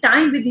 spending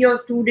time with your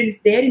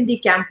students there in the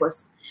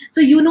campus.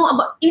 So you know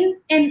about in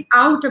and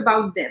out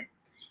about them.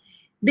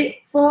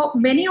 For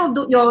many of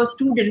your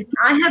students,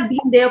 I have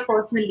been there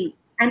personally,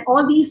 and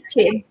all these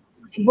kids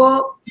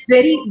were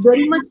very,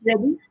 very much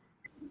ready.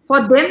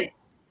 For them,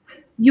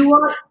 you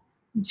are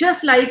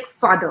just like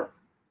father,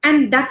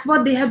 and that's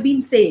what they have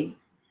been saying.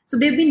 So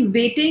they've been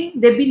waiting,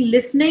 they've been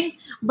listening,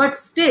 but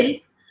still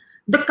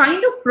the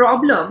kind of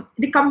problem,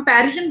 the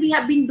comparison we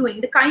have been doing,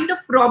 the kind of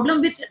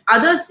problem which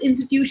other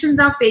institutions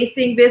are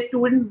facing, where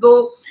students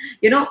go,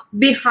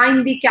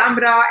 behind the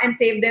camera and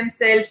save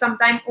themselves,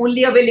 sometimes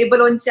only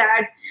available on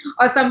chat,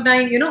 or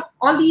sometimes,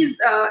 all these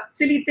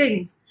silly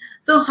things.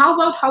 So how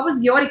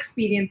was your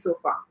experience so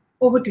far?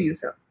 Over to you,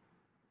 sir.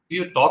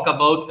 You talk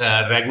about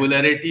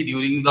regularity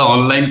during the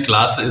online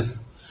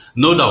classes,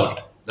 no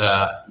doubt,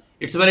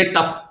 it's a very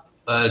tough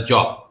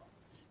job,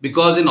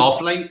 because in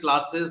offline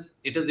classes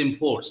it is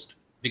enforced,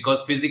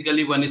 because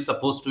physically one is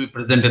supposed to be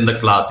present in the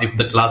class. If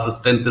the class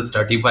strength is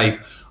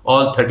 35,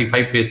 all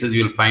 35 faces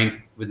you will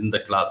find within the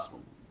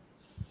classroom.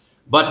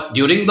 But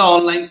during the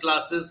online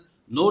classes,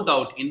 no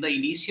doubt in the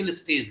initial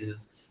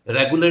stages,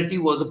 regularity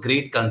was a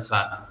great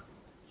concern.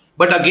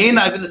 But again,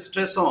 I will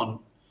stress on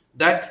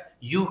that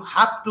you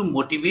have to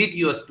motivate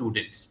your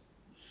students.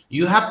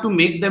 You have to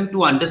make them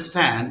to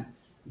understand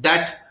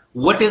that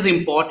what is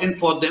important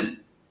for them,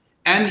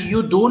 and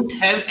you don't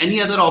have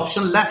any other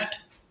option left.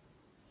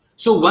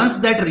 So once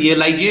that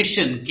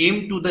realization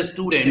came to the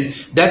student,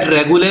 that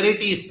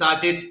regularity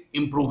started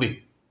improving.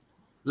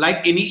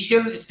 Like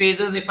initial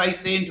stages, if I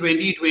say in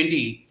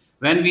 2020,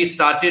 when we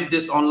started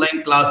this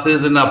online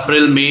classes in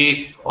April,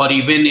 May, or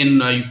even in,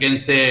 you can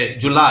say,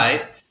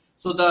 July,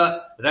 so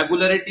the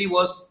regularity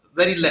was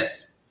very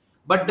less.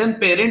 But then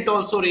parent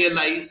also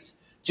realized,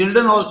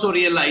 children also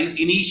realized,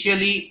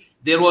 initially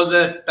there was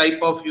a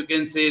type of, you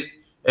can say,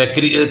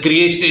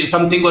 creation,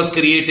 something was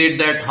created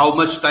that how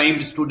much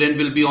time student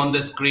will be on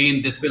the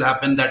screen, this will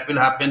happen, that will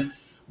happen.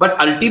 But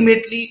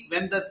ultimately,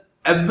 when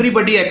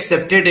everybody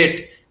accepted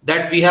it,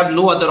 that we have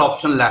no other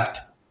option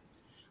left.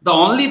 The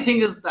only thing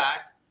is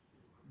that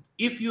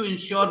if you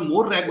ensure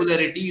more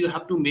regularity, you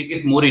have to make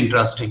it more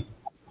interesting.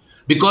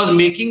 Because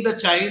making the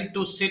child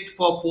to sit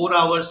for 4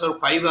 hours or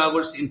 5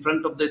 hours in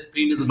front of the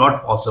screen is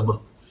not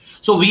possible.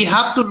 So we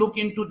have to look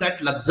into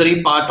that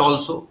luxury part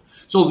also.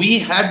 So we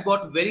had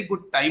got very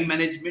good time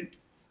management,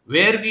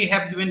 where we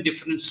have given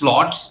different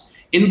slots.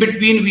 In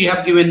between, we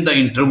have given the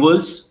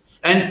intervals,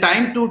 and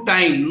time to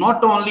time,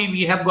 not only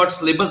we have got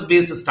syllabus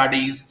based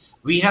studies,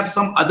 we have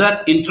some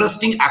other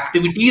interesting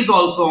activities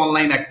also,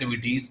 online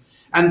activities.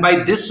 And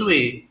by this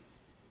way,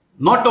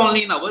 not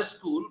only in our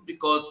school,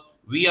 because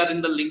we are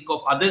in the link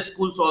of other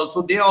schools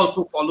also, they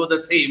also follow the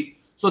same.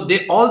 So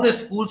all the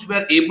schools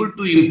were able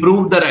to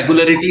improve the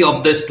regularity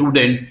of the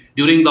student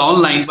during the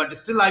online. But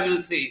still, I will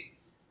say,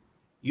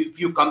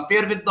 if you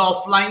compare with the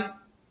offline,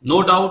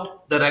 no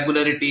doubt the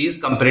regularity is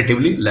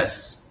comparatively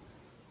less.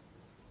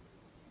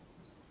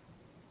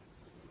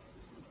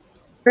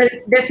 Well,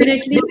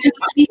 definitely,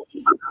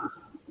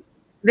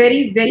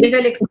 very, very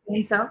well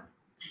explained, sir.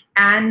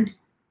 And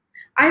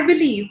I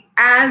believe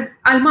as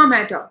Alma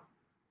Mater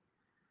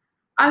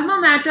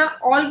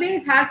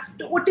always has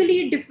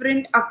totally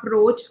different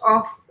approach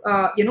of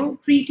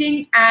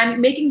treating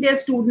and making their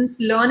students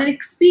learn and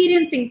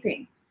experiencing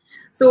things.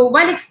 So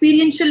while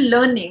experiential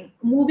learning,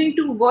 moving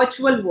to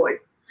virtual world.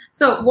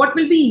 So what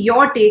will be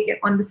your take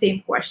on the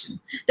same question?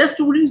 Does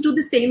students do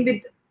the same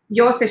with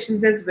your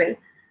sessions as well?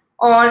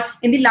 Or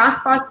in the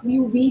past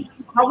few weeks,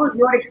 how was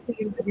your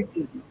experience with the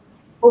students?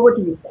 Over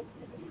to you, sir.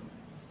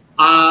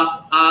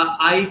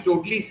 I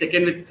totally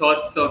second with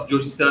thoughts of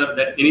Joshi sir,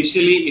 that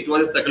initially it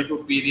was a struggle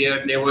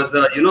period. There was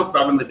a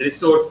problem with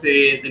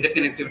resources,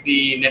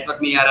 interconnectivity, network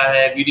nahi aa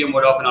raha hai, video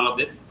mode off, and all of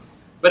this.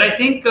 But I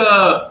think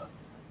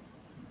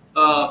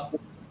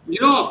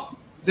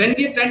when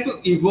we are trying to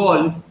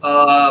evolve,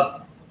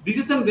 these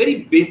are some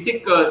very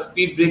basic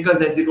speed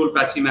breakers, as you told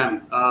Prachi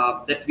ma'am,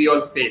 that we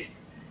all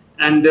face,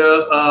 and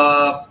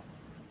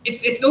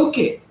it's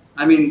okay.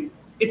 I mean,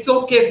 it's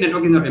okay if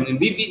network is not happening.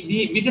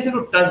 We just have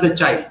to trust the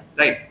child,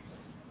 right?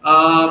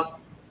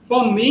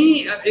 For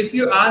me, if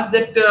you ask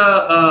that,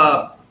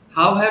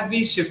 how have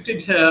we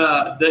shifted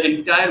the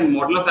entire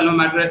model of Alma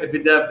Mater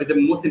with the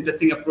most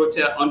interesting approach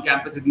on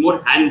campus, with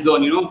more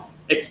hands-on,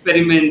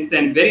 experiments,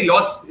 and very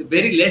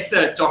less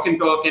chalk and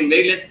talk, and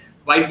very less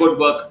whiteboard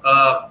work.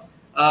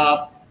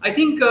 I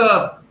think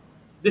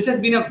this has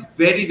been a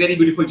very, very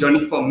beautiful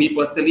journey for me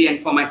personally,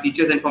 and for my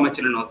teachers, and for my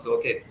children also.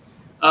 Okay.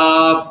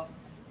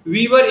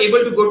 We were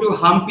able to go to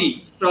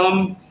Hampi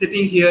from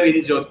sitting here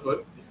in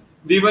Jodhpur.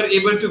 We were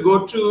able to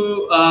go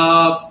to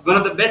one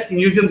of the best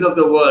museums of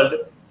the world,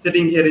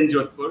 sitting here in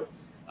Jodhpur.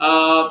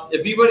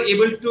 We were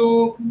able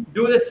to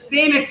do the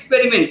same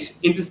experiment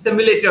into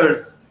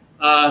simulators,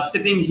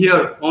 sitting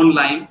here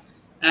online.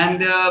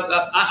 And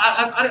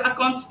our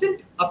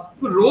constant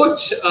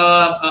approach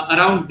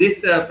around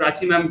this,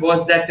 Prachi ma'am,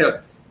 was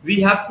that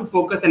we have to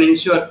focus and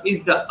ensure,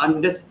 is the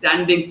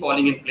understanding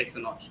falling in place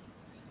or not.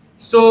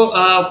 So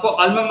for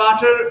Alma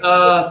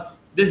Mater,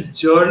 this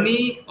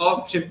journey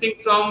of shifting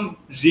from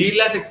real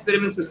life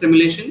experiments to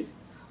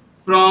simulations,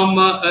 from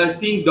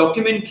seeing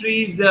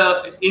documentaries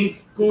in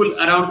school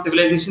around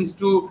civilizations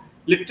to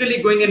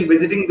literally going and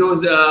visiting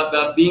those,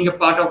 being a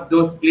part of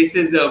those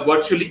places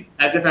virtually,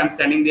 as if I'm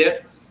standing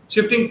there,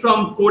 shifting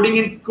from coding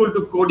in school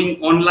to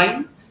coding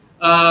online,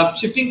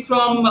 shifting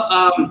from,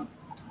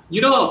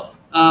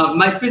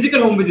 my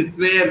physical home visits,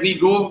 where we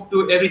go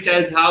to every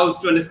child's house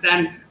to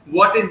understand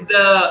what is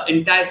the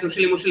entire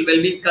social emotional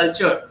well-being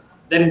culture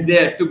that is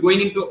there, to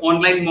going into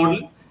online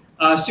model,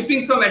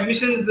 shifting from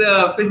admissions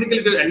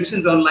physically to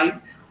admissions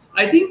online.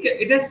 I think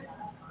it has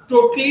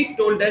totally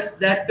told us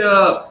that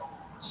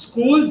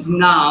schools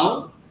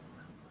now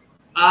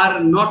are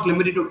not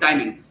limited to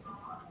timings.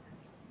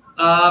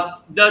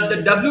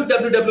 The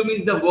WWW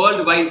means the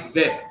World Wide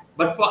Web,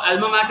 but for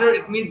Alma Mater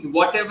it means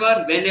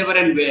whatever, whenever,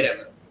 and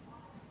wherever.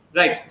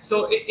 Right.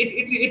 So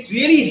it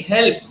really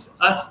helps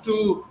us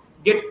to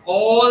get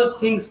all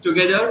things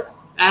together.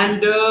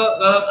 And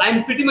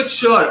I'm pretty much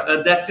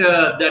sure that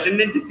the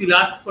attendance, if you'll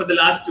ask for the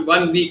last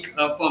 1 week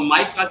for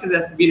my classes,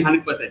 has been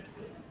 100%.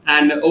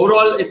 And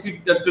overall, if you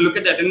to look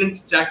at the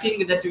attendance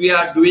tracking that we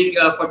are doing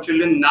for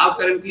children now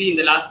currently in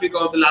the last week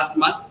or the last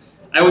month,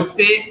 I would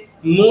say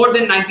more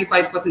than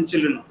 95%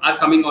 children are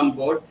coming on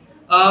board.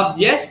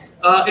 Yes,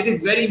 it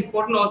is very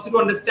important also to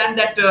understand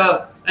that,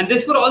 and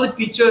this for all the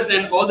teachers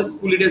and all the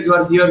school leaders who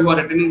are here, who are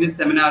attending this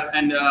seminar,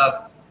 and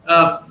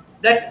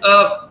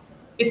that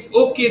it's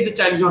okay if the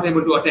child is not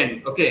able to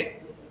attend. Okay,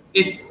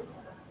 it's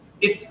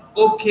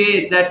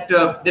okay that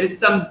there is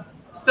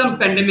some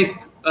pandemic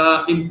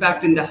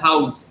impact in the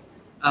house,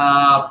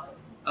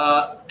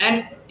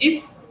 and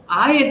if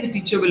I as a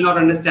teacher will not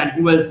understand,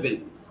 who else will,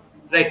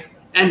 right?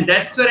 And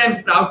that's where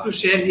I'm proud to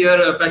share here,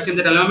 Prachim,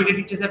 that Alma Mater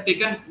teachers have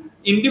taken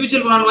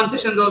individual one-on-one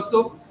sessions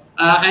also,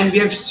 and we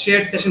have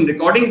shared session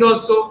recordings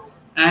also.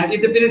 And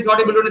if the parent is not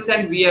able to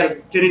understand, we are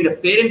training the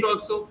parent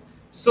also.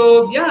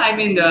 So yeah, I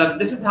mean,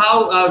 this is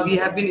how we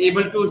have been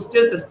able to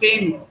still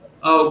sustain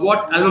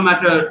what Alma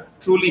Mater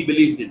truly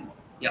believes in.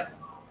 Yeah.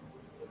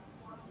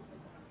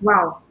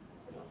 Wow.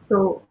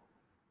 So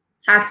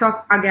hats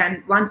off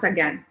again, once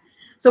again.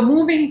 So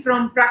moving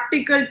from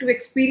practical to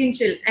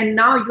experiential, and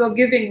now you are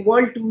giving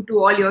world tour to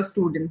all your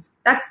students.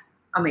 That's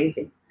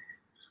amazing.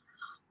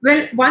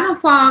 Well, one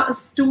of our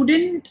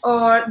student,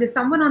 or there's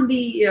someone on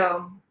the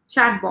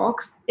chat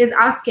box, is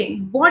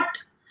asking what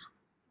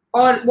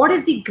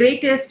is the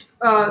greatest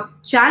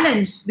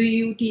challenge do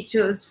you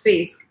teachers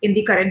face in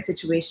the current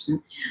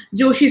situation?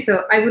 Joshi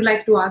sir, I would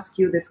like to ask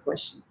you this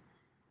question.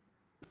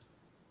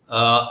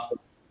 That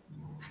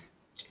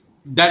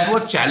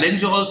was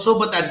challenge also,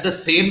 but at the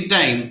same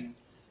time,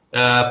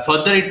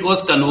 further it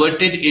was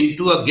converted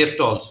into a gift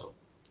also.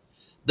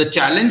 The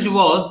challenge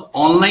was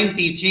online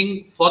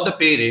teaching for the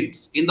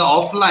parents. In the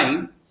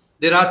offline,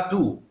 there are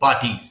two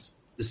parties,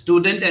 the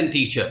student and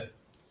teacher.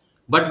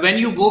 But when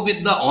you go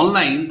with the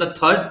online, the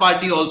third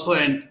party also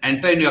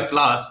enter in your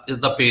class is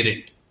the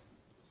parent.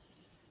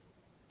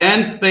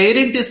 And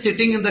parent is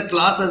sitting in the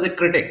class as a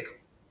critic.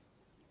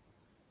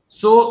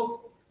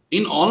 So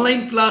in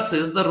online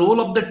classes, the role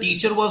of the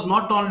teacher was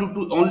not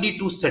only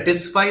to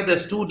satisfy the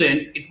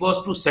student, it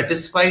was to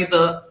satisfy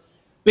the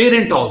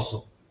parent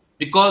also.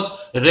 Because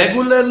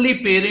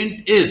regularly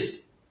parent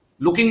is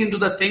looking into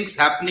the things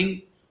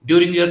happening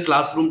during your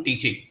classroom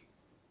teaching.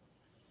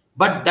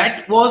 But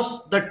that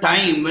was the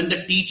time when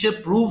the teacher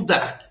proved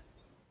that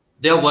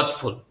they are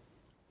worthful.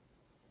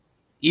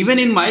 Even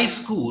in my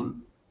school,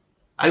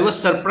 I was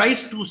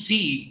surprised to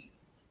see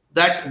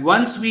that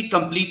once we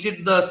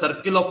completed the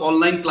circle of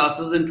online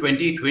classes in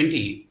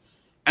 2020,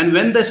 and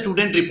when the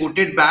student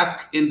reported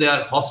back in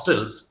their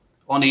hostels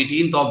on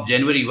 18th of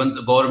January, when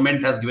the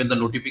government has given the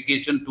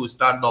notification to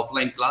start the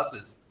offline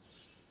classes,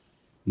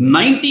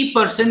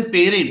 90%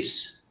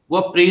 parents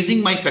were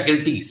praising my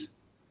faculties,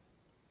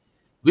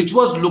 which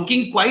was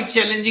looking quite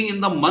challenging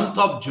in the month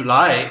of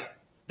July,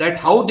 that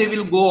how they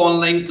will go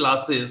online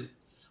classes,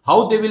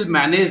 how they will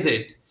manage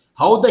it,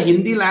 how the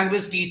Hindi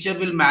language teacher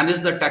will manage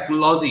the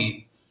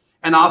technology.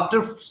 And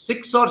after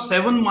 6 or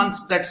 7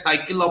 months, that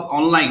cycle of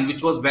online,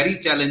 which was very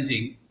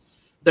challenging,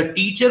 the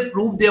teacher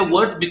proved their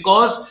worth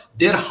because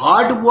their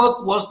hard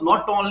work was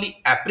not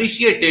only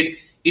appreciated,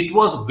 it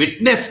was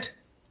witnessed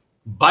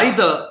by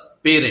the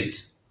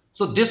parents.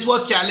 So this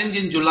was challenge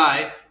in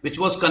July, which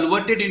was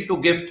converted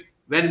into gift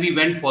when we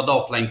went for the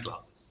offline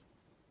classes.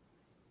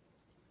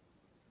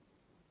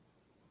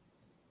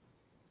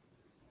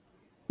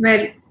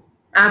 Well,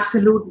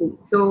 absolutely.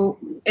 So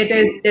it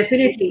is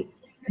definitely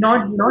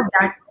not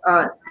that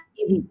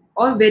easy,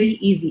 or very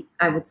easy,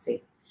 I would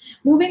say.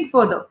 Moving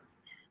further,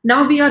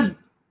 now we are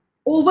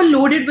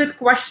overloaded with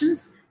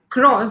questions,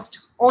 crossed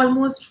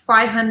almost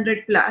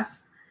 500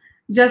 plus,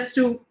 just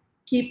to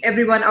keep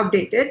everyone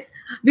updated.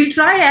 We'll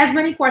try as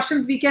many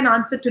questions we can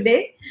answer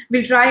today.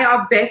 We'll try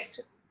our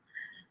best.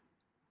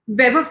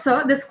 Vaibhav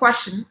sir, this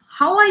question,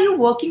 how are you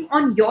working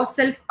on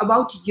yourself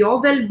about your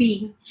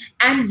well-being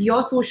and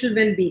your social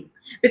well-being?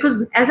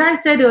 Because as I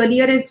said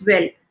earlier as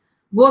well,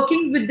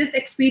 working with this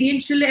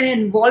experiential and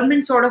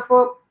involvement sort of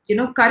a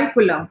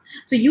curriculum.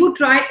 So you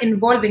try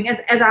involving,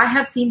 as I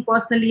have seen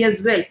personally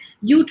as well,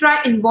 you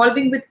try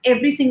involving with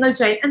every single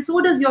child, and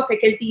so does your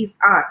faculties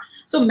are.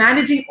 So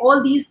managing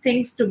all these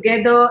things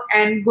together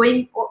and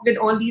going with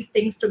all these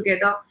things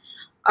together,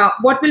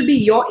 what will be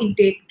your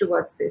intake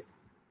towards this?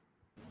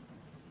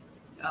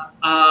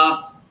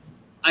 I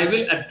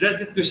will address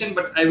this question,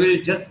 but I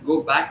will just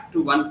go back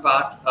to one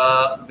part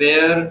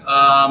where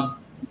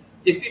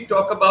if we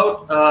talk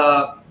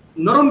about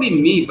not only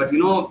me, but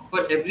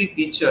for every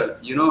teacher,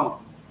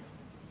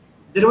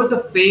 there was a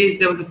phase,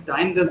 there was a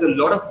time, there's a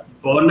lot of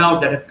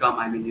burnout that had come.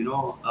 I mean,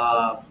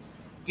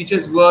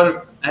 teachers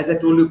were, as I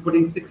told you,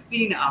 putting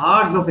 16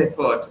 hours of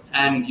effort,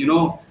 and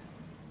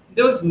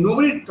there was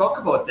nobody to talk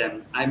about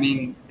them. I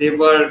mean, they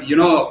were,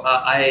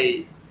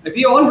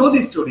 we all know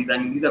these stories. I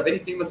mean, these are very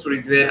famous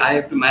stories where I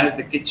have to manage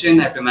the kitchen,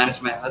 I have to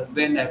manage my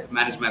husband, I have to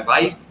manage my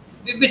wife,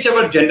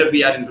 whichever gender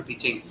we are into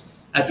teaching.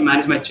 I have to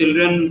manage my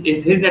children.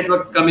 Is his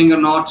network coming or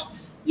not?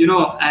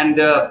 And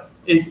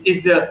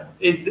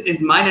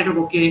is my network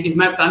okay? Is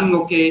my planning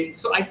okay?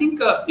 So I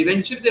think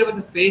eventually there was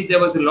a phase,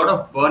 there was a lot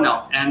of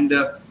burnout, and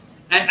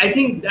I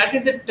think that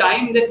is a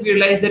time that we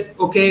realized that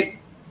okay,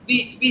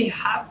 we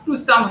have to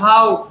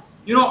somehow,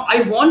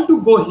 I want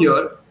to go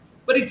here,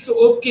 but it's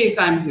okay if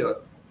I'm here,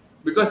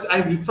 because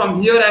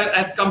from here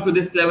I've come to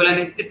this level,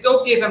 and it's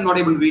okay if I'm not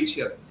able to reach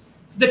here.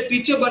 So the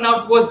teacher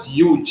burnout was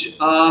huge,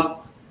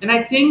 and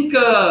I think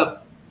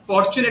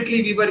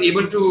fortunately we were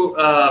able to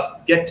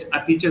get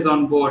our teachers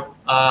on board.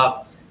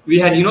 We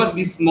had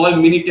these small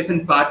mini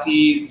tiffin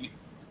parties,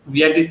 we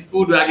had these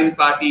food wagon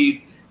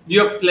parties, we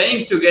were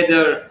playing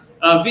together.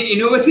 We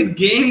innovated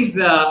games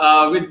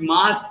with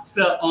masks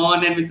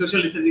on and with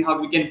social distancing, how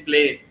we can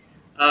play.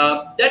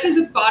 That is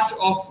a part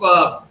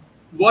of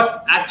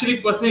what actually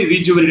personally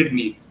rejuvenated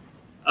me.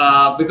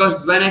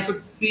 Because when I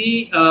could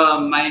see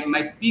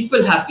my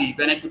people happy,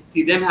 when I could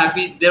see them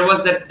happy, there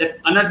was that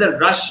another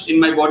rush in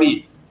my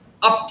body.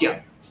 Ab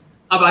kya?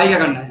 Ab aega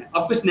karna hai?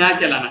 Ab kuch naya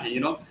kya lana hai?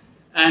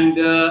 And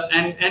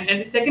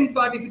the second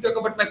part, if you talk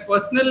about my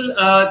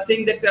personal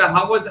thing, that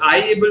how was I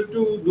able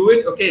to do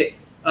it? Okay.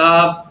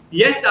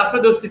 Yes,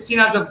 after those 16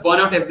 hours of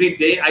burnout every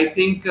day, I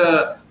think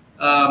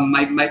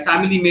my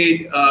family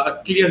made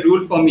a clear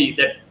rule for me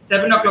that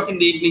 7 o'clock in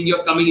the evening,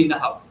 you're coming in the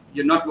house.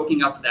 You're not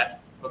working after that.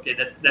 Okay,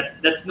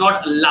 that's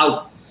not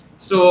allowed.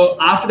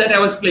 So after that, I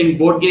was playing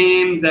board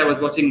games. I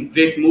was watching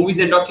great movies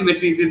and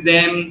documentaries with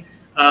them.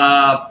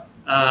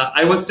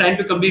 I was trying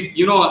to complete,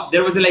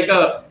 there was like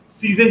a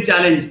season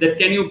challenge that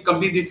can you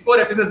complete these 4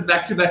 episodes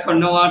back to back or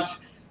not.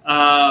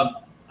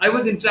 I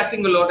was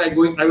interacting a lot. I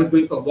was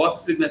going for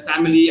walks with my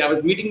family. I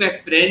was meeting my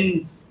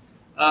friends.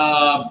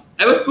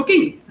 I was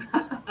cooking.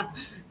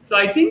 So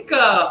I think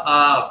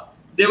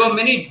there were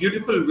many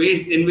beautiful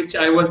ways in which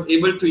I was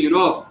able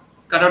to,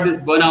 cut out this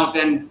burnout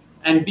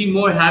and be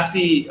more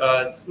happy,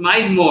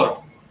 smile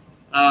more.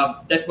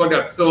 That worked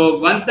out. So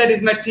one side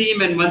is my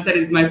team and one side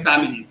is my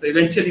family. So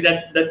eventually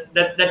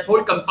that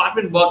whole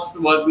compartment box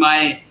was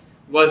my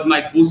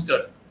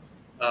booster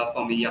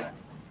for me. Yeah.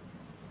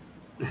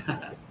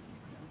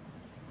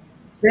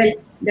 Well,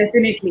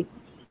 definitely.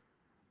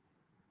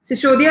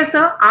 Sisodia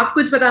sir, आप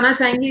कुछ बताना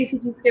चाहेंगे इसी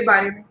चीज के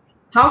बारे में?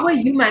 How were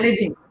you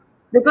managing?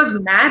 Because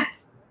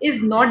maths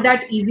is not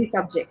that easy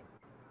subject,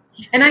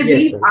 and I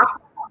believe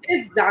आपको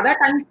ज़्यादा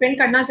time spend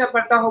करना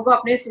पड़ता होगा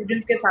अपने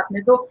students के साथ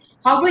में. तो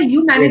how were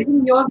you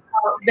managing your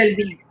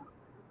well-being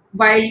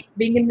while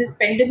being in this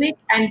pandemic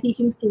and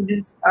teaching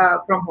students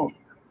from home?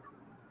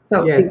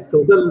 So yes,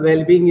 social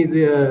well-being is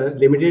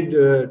limited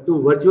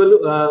to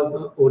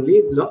virtual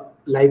only,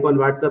 like on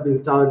WhatsApp,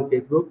 Insta, and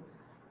Facebook.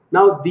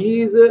 Now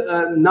these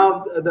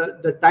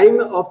the time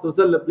of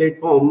social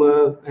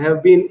platform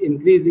have been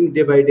increasing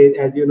day by day.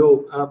 As you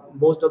know,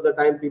 most of the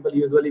time people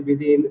usually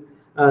busy in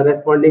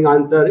responding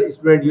answer.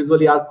 Student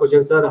usually ask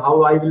questions, sir,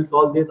 how I will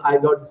solve this? I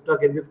got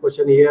stuck in this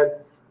question here.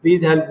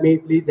 Please help me.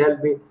 Please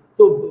help me.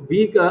 So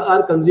we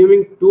are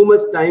consuming too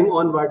much time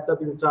on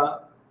WhatsApp,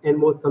 Insta, and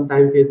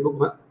sometimes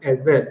Facebook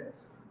as well.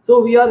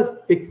 So we are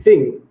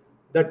fixing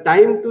the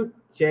time to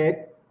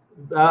check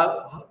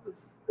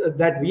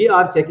that we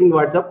are checking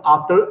WhatsApp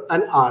after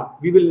an hour.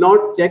 We will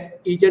not check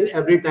each and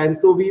every time.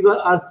 So we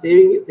are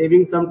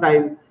saving some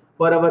time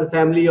for our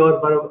family or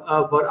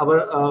for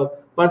our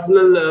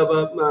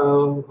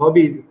personal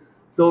hobbies.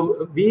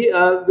 So we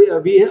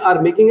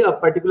are making a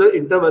particular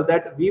interval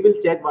that we will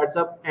check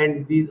WhatsApp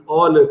and these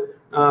all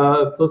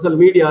social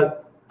medias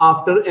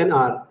after an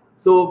hour.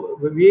 So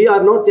we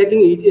are not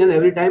checking each and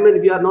every time, and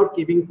we are not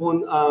keeping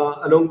phone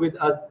along with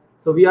us.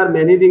 So we are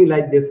managing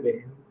like this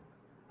way.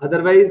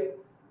 Otherwise,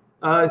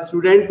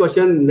 student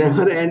question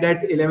never end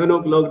at 11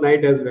 o'clock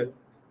night as well.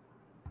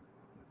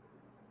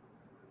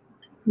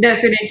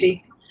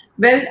 Definitely.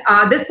 Well,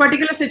 this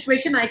particular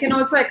situation, I can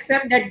also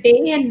accept that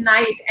day and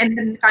night and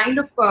the kind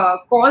of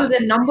calls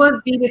and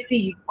numbers we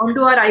receive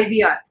onto our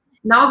IVR,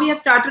 Now we have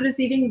started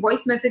receiving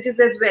voice messages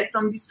as well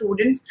from the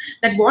students,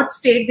 that what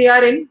state they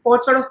are in,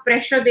 what sort of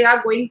pressure they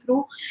are going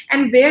through,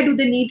 and where do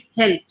they need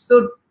help.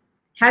 So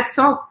hats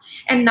off.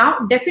 And now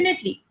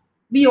definitely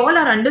we all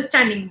are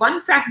understanding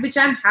one fact which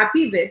I'm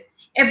happy with: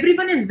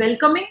 everyone is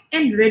welcoming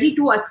and ready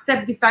to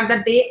accept the fact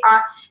that they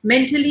are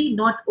mentally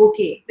not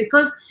okay.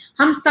 Because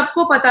हम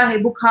सबको पता है,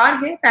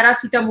 बुखार है,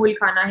 paracetamol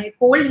खाना है,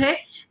 cold है,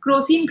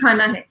 Crocin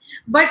खाना है.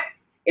 But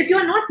if you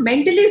are not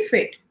mentally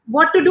fit,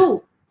 what to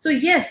do? So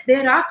yes,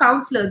 there are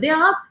counselors, there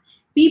are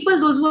people,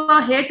 those who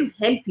are here to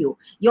help you,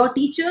 your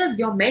teachers,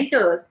 your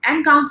mentors,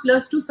 and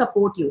counselors to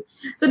support you.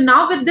 So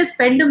now with this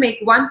pandemic,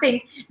 one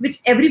thing which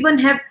everyone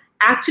have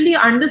actually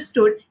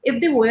understood,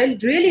 if they will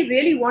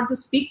really want to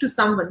speak to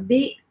someone,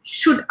 they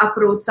should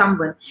approach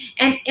someone,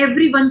 and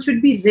everyone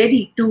should be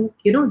ready to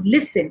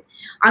listen.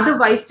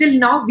 Otherwise, till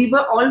now we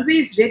were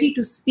always ready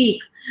to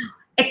speak.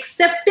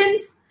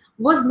 Acceptance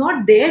was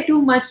not there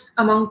too much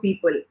among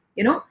people,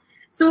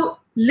 so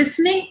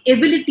listening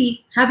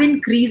ability have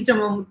increased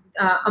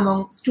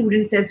among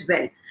students as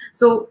well.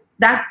 So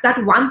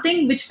that one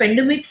thing which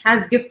pandemic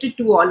has gifted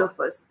to all of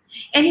us.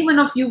 Any one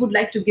of you would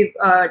like to give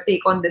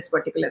take on this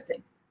particular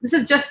thing? This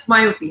is just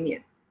my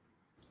opinion.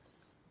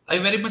 I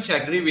very much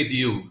agree with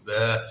you.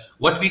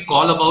 What we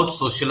call about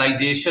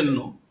socialization,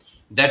 no,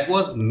 that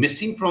was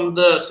missing from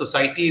the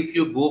society if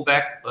you go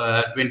back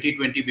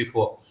 2020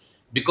 before.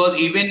 Because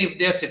even if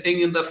they are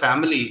sitting in the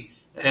family,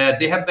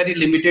 they have very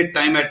limited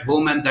time at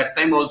home, and that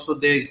time also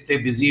they stay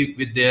busy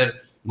with their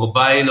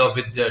mobile or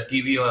with their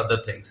TV or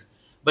other things.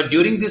 But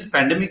during this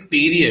pandemic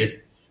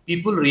period,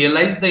 people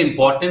realize the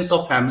importance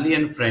of family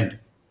and friend.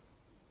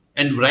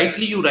 And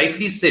you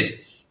rightly said,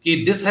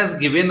 this has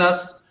given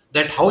us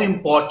that how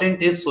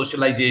important is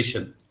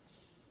socialization.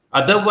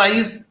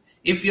 Otherwise,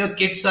 if your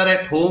kids are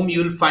at home,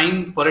 you will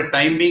find for a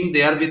time being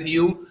they are with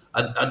you,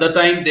 other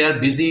time they are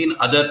busy in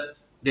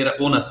their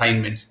own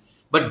assignments.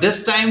 But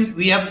this time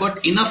we have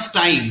got enough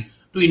time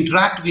to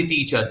interact with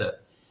each other.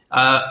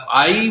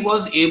 I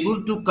was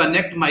able to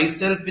connect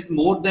myself with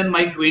more than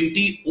my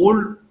 20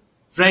 old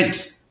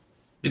friends,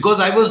 because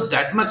I was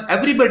that much,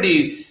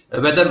 everybody,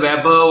 whether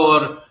Weber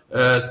or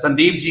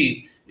Sandeep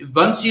ji,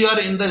 once you are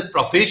in the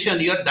profession,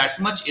 you are that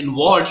much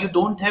involved, you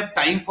don't have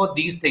time for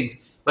these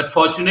things. But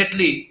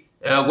fortunately,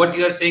 what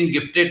you are saying,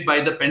 gifted by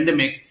the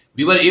pandemic,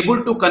 we were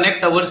able to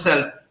connect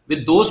ourselves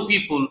with those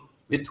people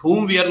with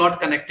whom we are not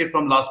connected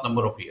from last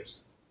number of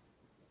years.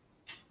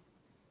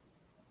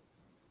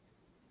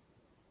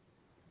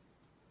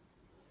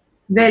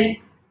 Well,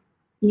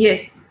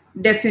 yes,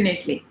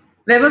 definitely.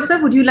 Weber sir,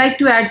 would you like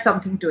to add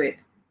something to it?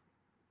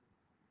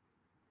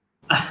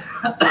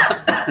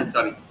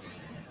 Sorry.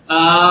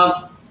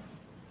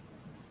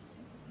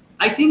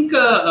 I think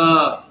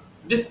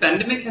this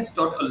pandemic has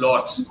taught a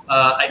lot.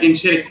 I can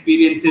share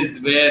experiences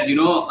where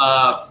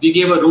we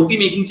gave a roti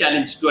making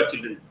challenge to our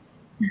children,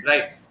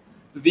 right?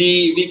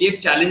 We gave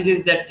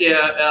challenges that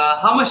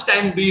how much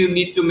time do you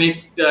need to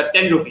make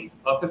 10 rotis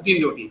or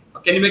 15 rotis,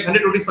 or can you make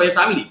 100 rotis for your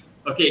family?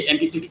 Okay, and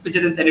take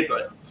pictures and send it to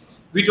us.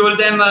 We told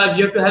them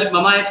you have to help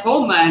mama at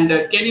home, and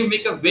can you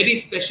make a very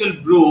special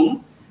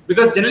broom,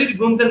 because generally the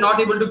brooms are not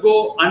able to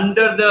go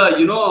under the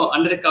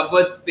under the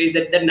cupboard space,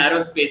 that narrow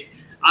space.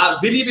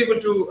 Will you be able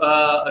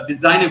to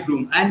design a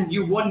broom? And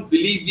you won't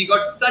believe we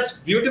got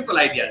such beautiful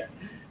ideas.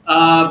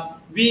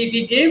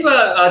 We gave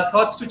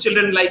thoughts to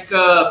children like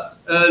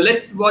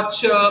let's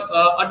watch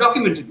a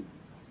documentary.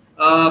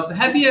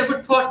 Have you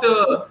ever thought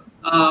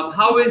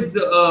how is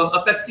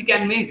a Pepsi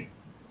can made?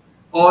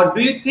 Or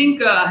do you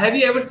think, have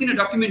you ever seen a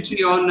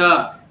documentary on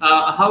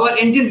how are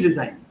engines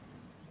designed?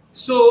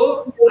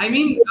 So, I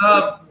mean,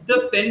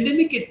 the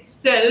pandemic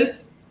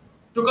itself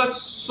took out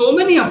so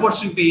many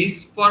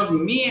opportunities for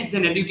me as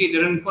an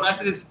educator and for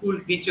us as school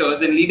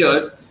teachers and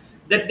leaders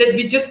that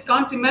we just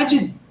can't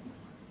imagine.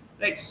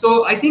 Right?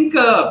 So, I think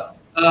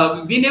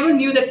we never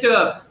knew that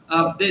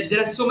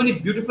there are so many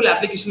beautiful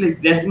applications like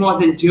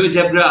Desmos and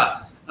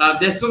GeoGebra.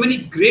 There's so many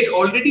great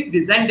already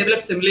designed,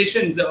 developed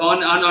simulations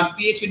on our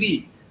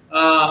PhD.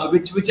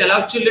 Which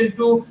allow children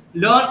to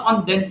learn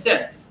on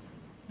themselves.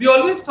 We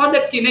always thought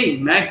that कि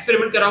नहीं मैं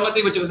experiment कराऊंगा तो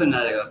ये बच्चों को समझ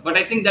आ जाएगा. But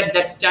I think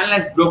that channel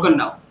has broken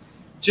now.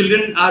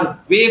 Children are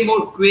way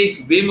more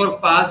quick, way more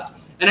fast,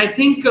 and I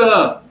think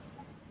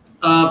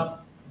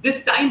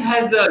this time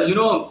has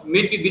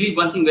made me believe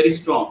one thing very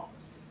strong.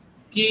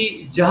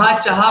 कि जहाँ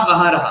चाहा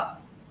वहाँ रहा,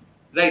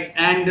 right?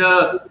 And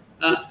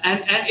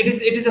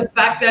it is a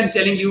fact I'm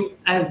telling you.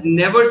 I have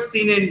never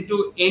seen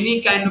into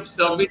any kind of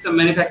service or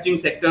manufacturing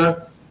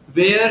sector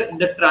where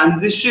the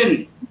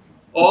transition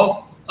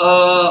of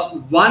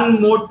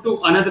one mode to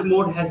another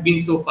mode has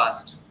been so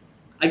fast.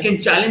 I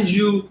can challenge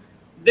you.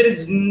 There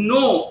is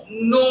not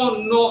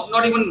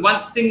even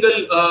one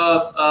single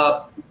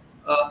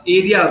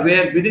area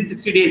where within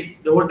 60 days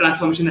the whole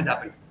transformation has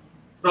happened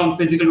from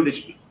physical to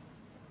digital.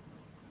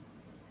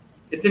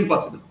 It's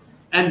impossible.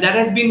 And that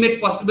has been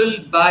made possible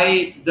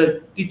by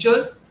the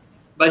teachers,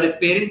 by the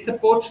parent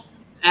support,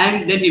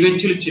 and then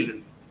eventually children.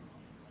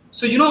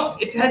 So,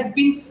 it has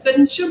been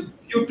such a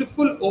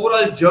beautiful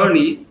overall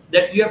journey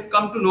that you have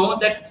come to know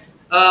that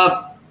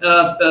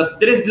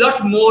there is a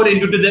lot more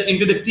into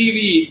the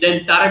TV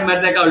than Tarak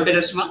Mehta Ka Ulta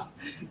Chashma.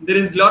 There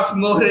is a lot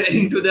more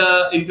into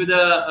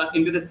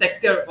the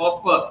sector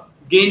of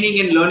gaining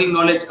and learning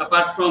knowledge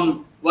apart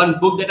from one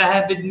book that I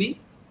have with me,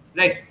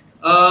 right?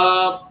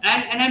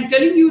 And I'm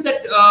telling you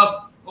that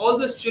all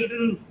those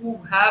children who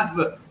have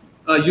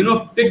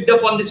picked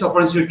up on this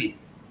opportunity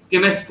कि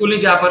मैं school नहीं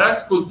जा पा रहा,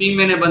 school 3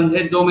 महीने बंद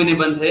है, 2 महीने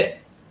बंद है,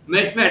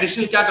 मैं इसमें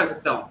एडिशनल क्या कर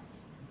सकता हूँ?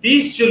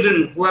 These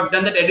children who have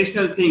done that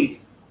additional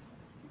things,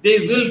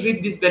 they will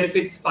reap these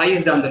benefits 5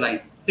 years down the line,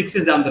 6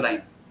 years down the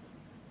line,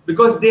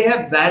 because they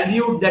have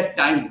valued that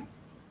time,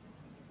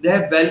 they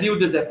have valued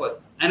those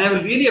efforts, and I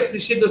will really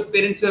appreciate those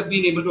parents who have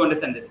been able to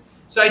understand this.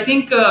 So I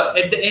think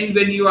at the end,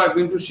 when you are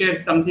going to share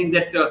some things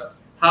that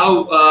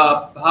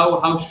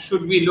how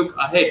should we look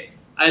ahead,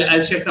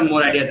 I'll share some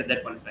more ideas at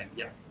that point in time.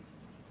 Yeah.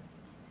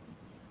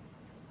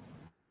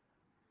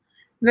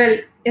 Well,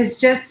 it's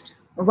just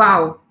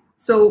wow.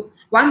 So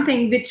one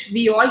thing which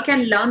we all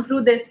can learn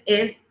through this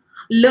is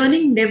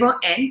learning never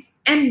ends,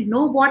 and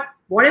know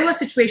whatever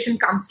situation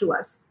comes to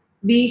us,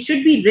 we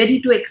should be ready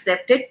to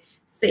accept it,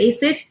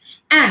 face it,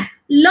 and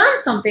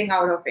learn something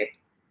out of it.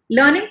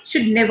 Learning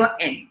should never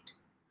end.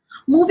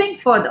 Moving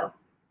further,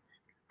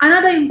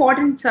 another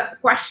important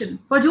question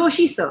for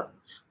Joshi sir.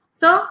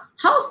 Sir,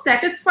 how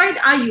satisfied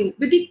are you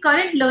with the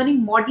current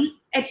learning model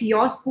at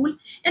your school,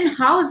 and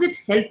how is it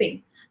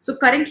helping? So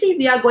currently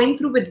we are going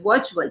through with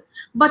virtual,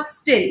 but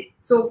still,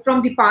 so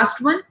from the past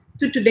one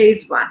to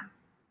today's one.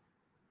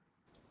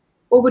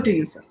 Over to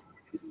you, sir.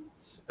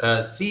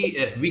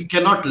 We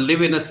cannot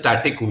live in a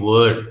static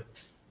world.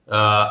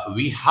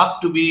 We have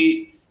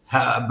to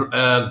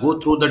go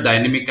through the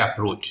dynamic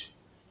approach.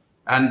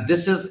 And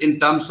this is in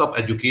terms of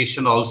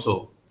education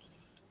also.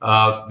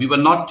 We were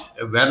not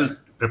well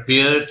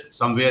prepared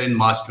somewhere in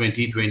March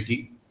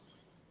 2020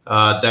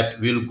 that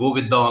we'll go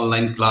with the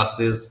online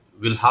classes.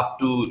 We'll have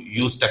to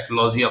use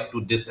technology up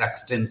to this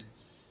extent.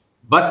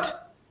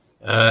 But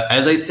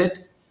as I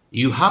said,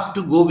 you have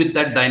to go with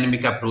that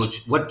dynamic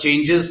approach. What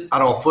changes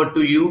are offered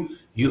to you,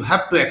 you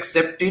have to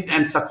accept it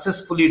and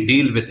successfully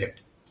deal with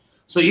it.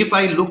 So if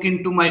I look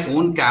into my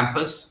own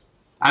campus,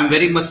 I'm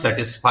very much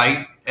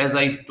satisfied. As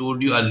I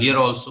told you earlier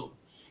also,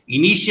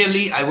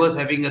 initially I was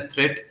having a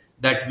threat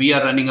that we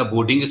are running a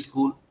boarding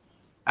school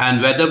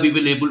and whether we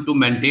will able to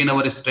maintain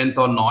our strength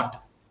or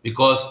not,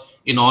 because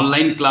in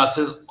online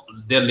classes,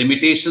 their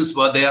limitations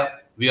were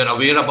there. We are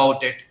aware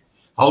about it,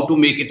 how to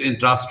make it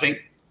interesting.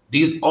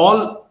 These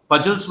all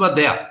puzzles were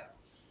there,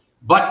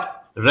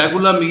 but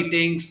regular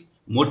meetings,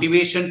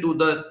 motivation to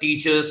the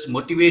teachers,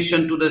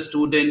 motivation to the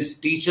students,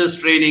 teachers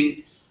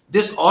training,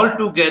 this all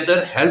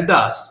together helped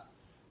us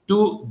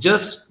to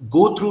just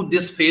go through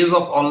this phase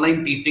of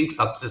online teaching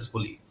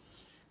successfully.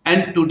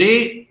 And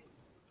today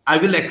I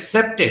will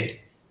accept it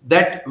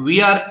that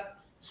we are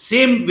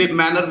same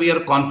manner, we are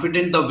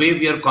confident the way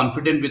we are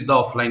confident with the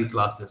offline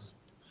classes.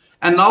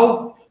 And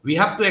now we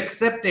have to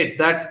accept it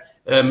that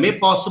may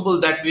possible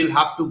that we'll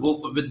have to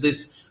go with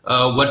this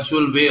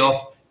virtual way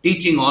of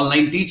teaching,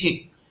 online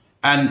teaching.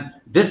 And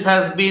this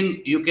has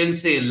been, you can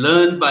say,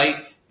 learned by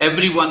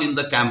everyone in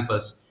the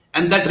campus.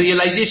 And that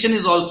realization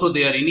is also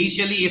there.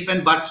 Initially, if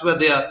and buts were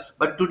there,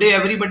 but today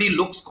everybody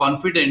looks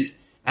confident.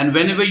 And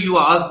whenever you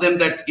ask them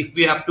that if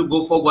we have to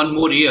go for one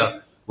more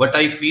year, what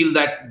I feel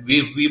that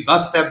we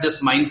must have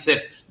this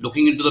mindset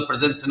looking into the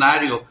present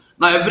scenario.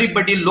 Now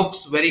everybody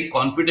looks very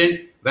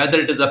confident, whether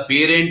it is a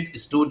parent,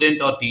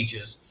 student or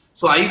teachers.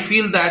 So I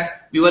feel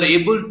that we were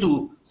able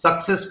to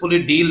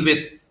successfully deal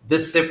with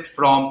this shift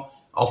from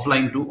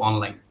offline to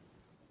online.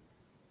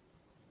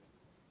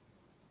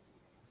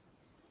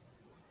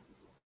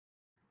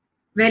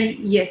 Well,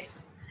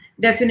 yes,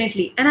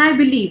 definitely. And I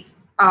believe,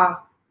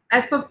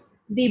 as per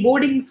the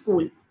boarding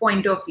school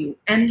point of view,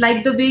 and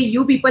like the way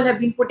you people have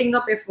been putting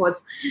up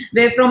efforts,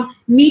 where from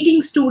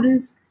meeting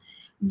students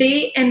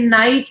day and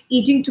night,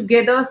 eating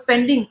together,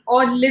 spending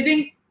or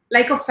living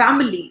like a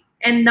family,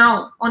 and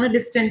now on a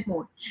distant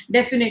mode,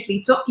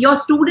 definitely. So your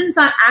students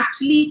are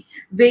actually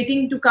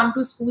waiting to come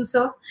to school,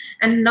 sir.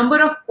 And number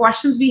of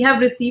questions we have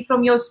received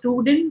from your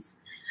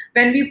students,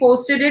 when we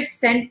posted it,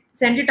 sent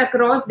it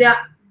across, they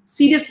are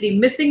seriously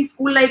missing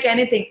school like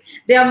anything.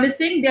 They are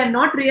missing, they are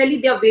not really,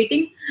 they are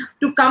waiting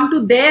to come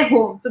to their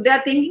home. So they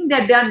are thinking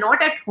that they are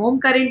not at home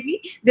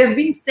currently. They have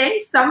been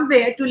sent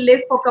somewhere to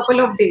live for a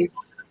couple of days.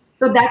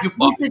 So that's if you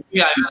permit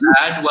me, I will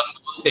add one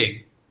more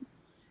thing.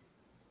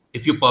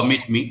 If you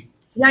permit me.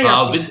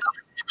 With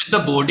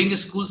the boarding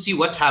school, see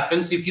what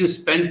happens if you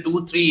spend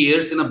 2-3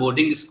 years in a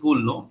boarding school,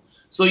 no?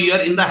 So you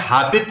are in the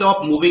habit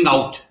of moving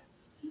out,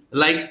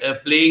 like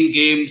playing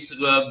games,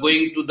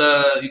 going to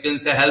the, you can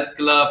say, health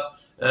club,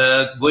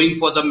 going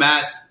for the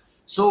mass.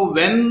 So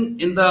when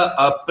in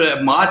the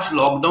March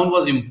lockdown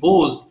was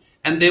imposed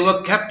and they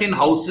were kept in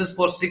houses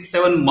for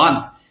 6-7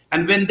 months,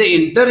 and when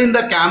they enter in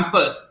the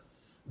campus,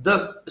 the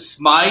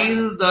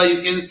smile,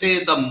 you can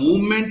say the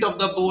movement of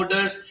the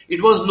boarders,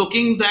 it was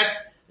looking that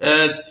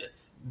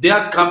they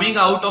are coming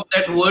out of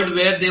that world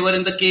where they were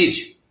in the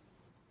cage.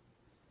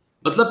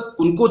 मतलब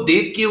उनको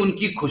देख के,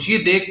 उनकी खुशी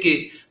देख के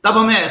तब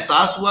हमें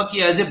एहसास हुआ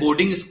कि एज ए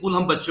बोर्डिंग स्कूल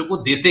हम बच्चों को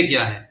देते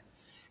क्या है.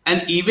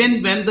 And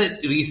even when the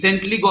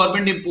recently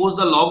government imposed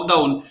the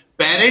lockdown,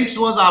 parents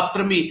was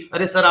after me,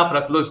 अरे सर आप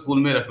रख लो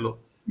स्कूल में रख लो,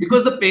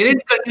 because the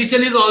parent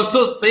condition is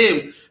also same,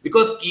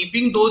 because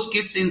keeping those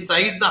kids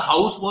inside the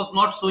house was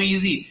not so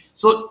easy.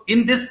 So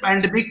in this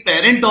pandemic,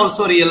 parent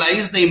also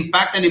realized the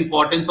impact and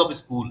importance of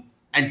school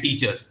and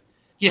teachers.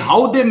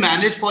 How they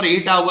manage for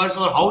 8 hours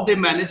or how they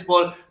manage for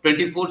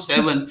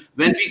 24/7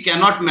 when we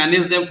cannot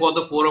manage them for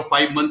the 4 or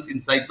 5 months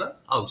inside the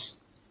house.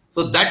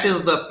 So that is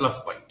the plus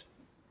point.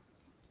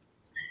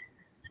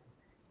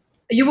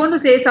 You want to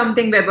say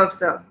something, Vaibhav,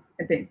 sir?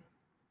 I think.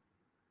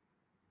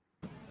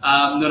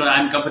 No,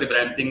 I'm comfortable.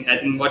 I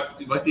think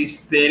what he's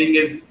saying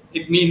is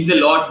it means a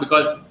lot,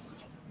 because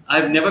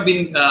I've never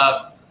been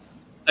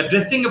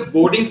addressing a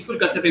boarding school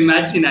concept.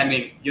 Imagine, I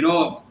mean, you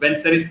know, when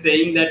sir is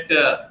saying that,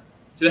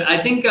 so I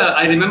think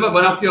I remember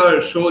one of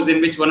your shows in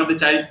which one of the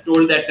child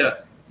told that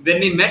when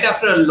we met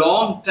after a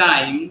long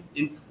time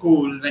in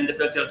school, when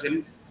the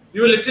children,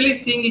 we were literally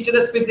seeing each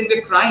other's face and we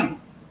were crying.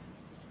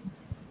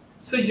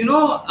 So, you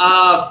know,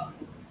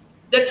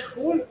 that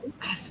whole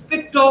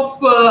aspect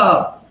of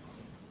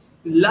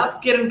love,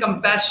 care, and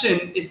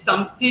compassion is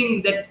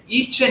something that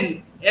each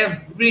and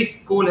every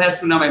school has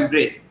to now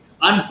embrace.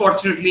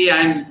 Unfortunately,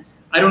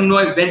 I don't know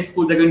if when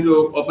schools are going to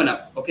open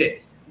up. Okay,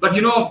 but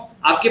you know,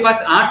 आपके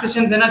पास 8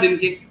 sessions है ना दिन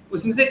के,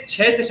 उसमें से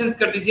 6 sessions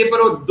कर दीजिए,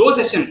 पर वो 2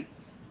 सेशन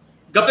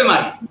गप्पे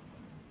मारिए,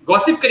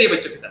 गॉसिप करिए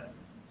बच्चों के साथ,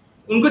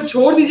 उनको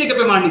छोड़ दीजिए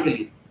गप्पे मारने के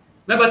लिए.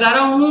 मैं बता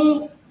रहा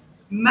हूँ,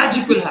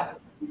 मैजिक विल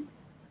हैपन.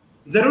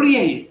 जरूरी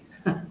है ये.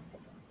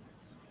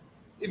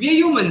 We are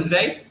humans,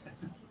 right?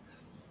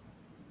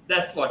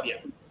 That's what,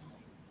 yeah.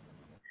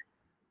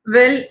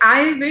 Well,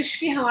 I wish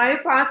कि हमारे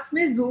पास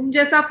में Zoom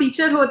जैसा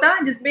feature होता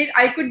जिसमें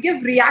I could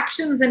give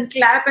reactions and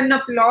clap and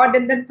applaud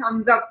and then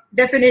thumbs up.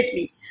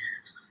 Definitely.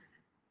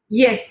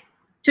 Yes,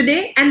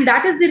 today, and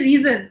that is the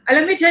reason.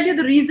 Let me tell you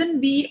the reason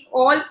we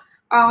all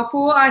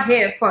 4 are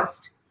here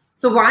first.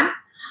 So one,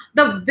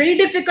 the very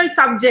difficult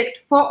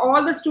subject for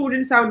all the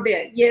students out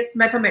there. Yes,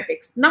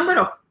 mathematics. Number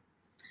of.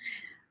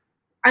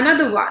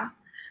 Another one.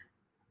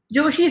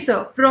 Joshi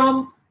sir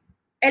from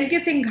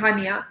LK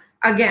Singhania,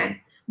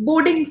 again,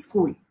 boarding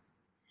school.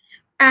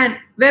 And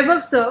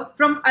Vaibhav sir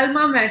from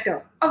Alma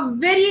Mater, a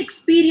very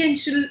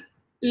experiential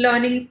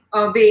learning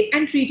way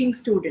and treating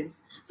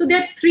students. So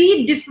there are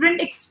 3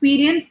 different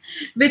experience,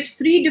 which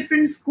 3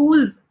 different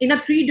schools in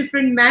a 3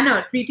 different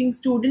manner treating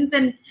students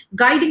and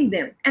guiding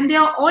them. And they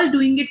are all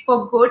doing it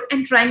for good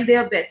and trying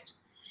their best.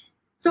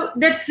 So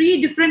there are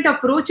 3 different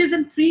approaches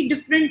and 3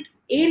 different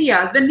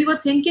areas when we were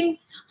thinking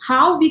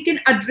how we can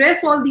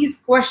address all these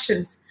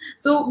questions.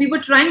 So we were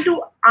trying to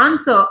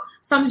answer,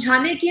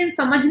 समझाने की and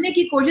समझने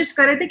की कोशिश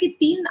कर रहे थे कि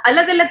 3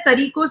 अलग-अलग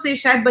तरीकों से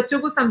शायद बच्चों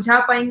को समझा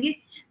पाएंगे,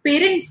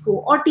 पेरेंट्स को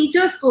और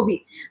टीचर्स को भी.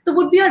 तो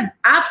would be a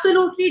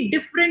absolutely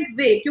different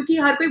way, क्योंकि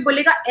हर कोई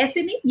बोलेगा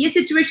ऐसे नहीं, ये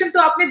सिचुएशन तो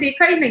आपने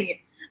देखा ही नहीं है.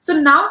 So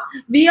now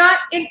we are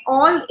in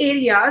all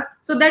areas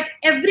so that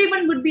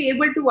everyone would be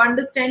able to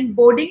understand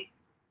boarding,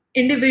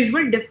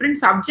 individual different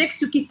subjects,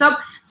 क्योंकि सब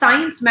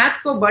science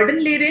maths को burden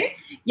ले रहे हैं,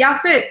 या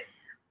फिर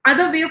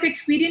other way of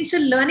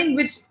experiential learning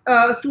which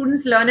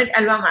students learn at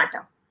Alma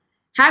Mater.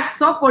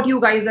 Hats off what you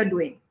guys are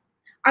doing.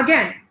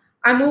 Again,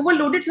 I'm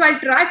overloaded, so I'll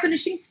try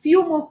finishing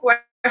few more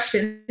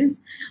questions.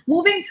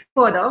 Moving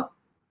further,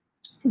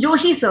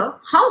 Joshi sir,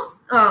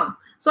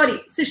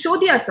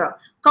 Sisodia sir,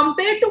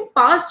 compared to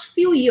past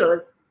few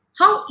years,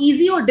 how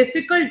easy or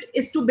difficult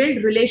is to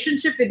build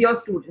relationship with your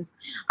students?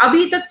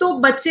 अभी तक तो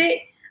बच्चे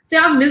से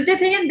आप मिलते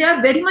थे and they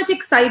are very much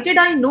excited.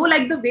 I know,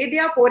 like the way they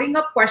are pouring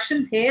up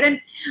questions here and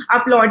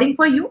applauding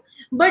for you.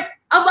 But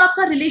अब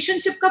आपका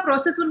relationship का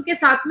process उनके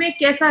साथ में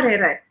कैसा रह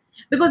रहा है?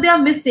 Because they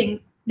are missing.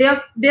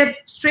 They're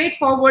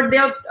straightforward. They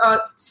are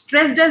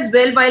stressed as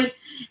well while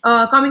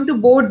coming to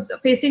boards,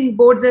 facing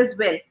boards as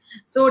well.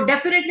 So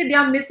definitely they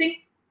are missing,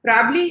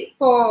 probably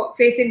for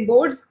facing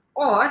boards,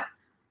 or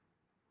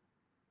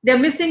they're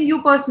missing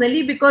you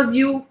personally because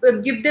you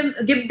give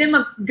them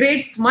a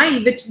great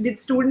smile, which the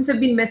students have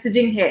been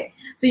messaging here.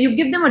 So you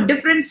give them a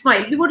different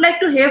smile. We would like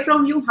to hear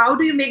from you. How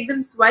do you make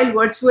them smile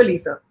virtually,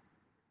 sir?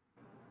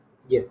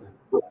 Yes,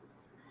 ma'am.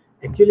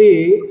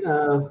 Actually,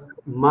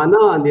 माना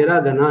अंधेरा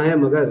घना है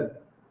मगर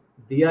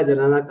दिया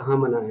जलाना कहाँ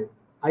मना है.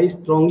 I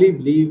strongly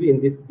believe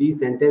in this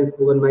sentence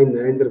spoken by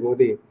Narendra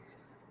Modi.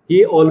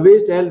 He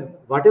always tell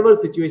whatever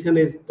situation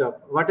is tough,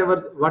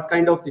 what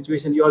kind of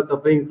situation you are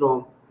suffering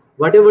from,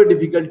 whatever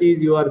difficulties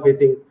you are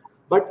facing,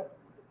 but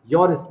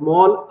your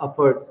small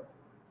efforts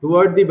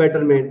toward the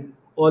betterment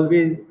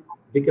always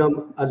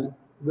become a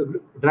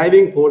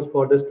driving force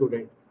for the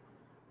student.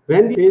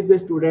 When we face the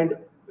student,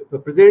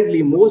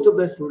 presently most of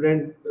the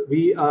student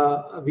we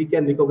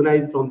can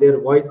recognize from their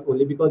voice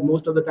only, because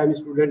most of the time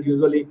students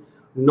usually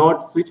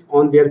not switch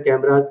on their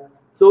cameras.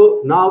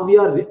 So now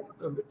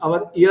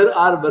our ear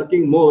are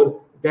working more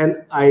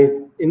than eyes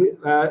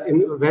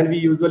when we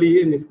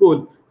usually in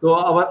school. So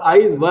our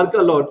eyes work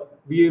a lot.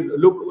 We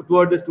look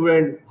toward the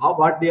student,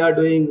 what they are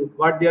doing,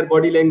 what their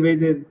body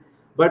language is.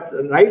 But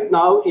right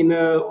now in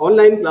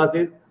online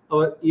classes,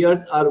 our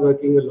ears are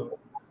working a lot.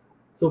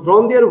 So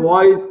from their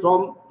voice,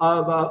 from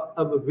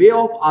a way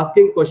of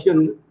asking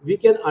question, we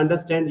can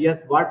understand,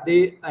 yes, what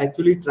they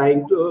actually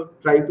trying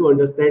to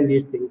understand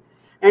these things.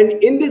 And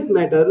in this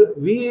matter,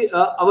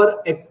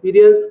 our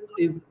experience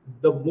is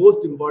the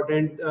most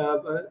important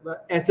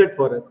asset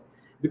for us,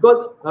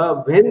 because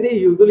when they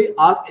usually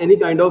ask any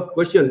kind of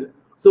question,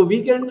 so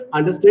we can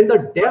understand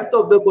the depth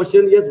of the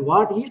question. Yes,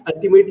 what he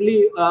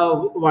ultimately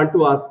want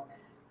to ask.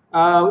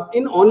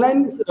 In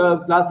online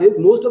classes,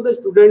 most of the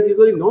students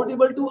usually not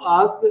able to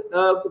ask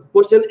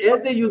question as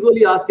they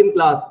usually ask in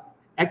class.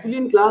 Actually,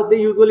 in class they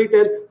usually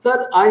tell,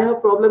 "Sir, I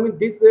have problem with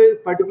this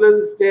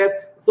particular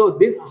step. So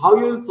this, how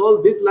you will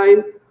solve this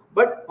line?"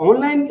 But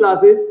online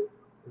classes,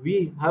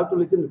 we have to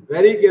listen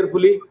very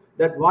carefully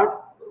that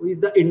what is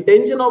the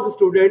intention of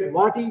student,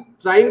 what he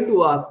trying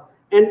to ask,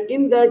 and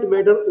in that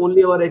matter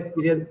only our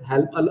experience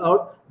help a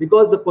lot,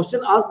 because the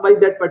question asked by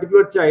that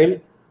particular child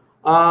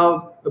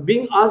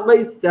being asked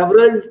by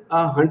several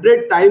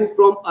hundred times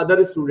from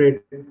other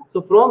students.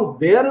 So from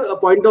their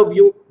point of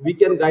view, we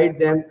can guide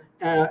them,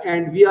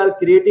 and we are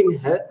creating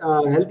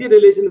healthy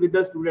relation with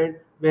the student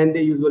when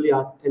they usually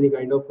ask any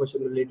kind of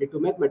question related to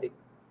mathematics.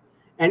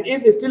 And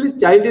if still his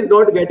child is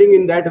not getting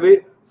in that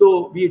way,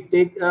 so we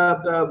take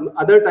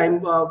other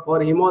time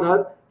for him or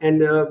her,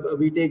 and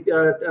we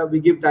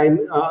give time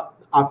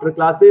after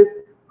classes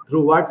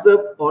through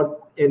WhatsApp or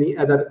any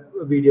other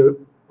video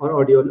or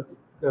audio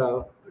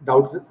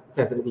doubt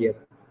session clear.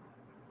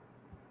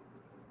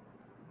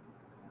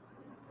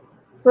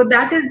 So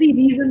that is the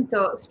reason,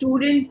 sir.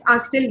 Students are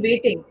still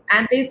waiting,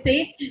 and they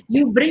say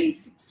you bring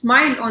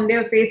smile on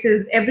their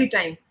faces every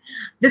time.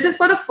 This is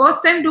for the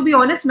first time, to be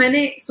honest.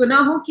 मैंने सुना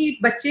हो कि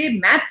बच्चे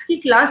maths की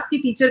class की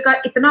teacher का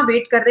इतना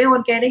wait कर रहे हैं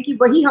और कह रहे हैं कि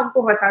वही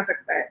हमको हंसा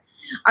सकता है.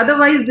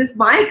 Otherwise, this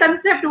my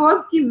concept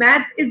was कि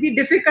math is the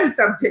difficult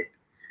subject.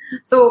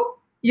 So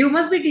you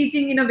must be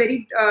teaching in a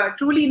very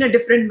truly in a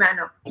different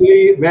manner.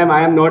 Actually, ma'am,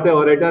 I am not an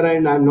orator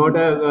and I am not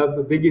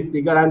a big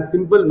speaker. I am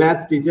simple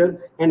maths teacher,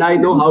 and I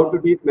know how to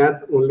teach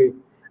maths only.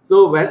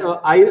 So when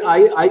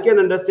I can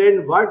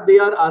understand what they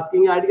are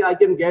asking, I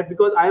can get,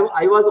 because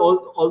I was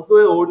also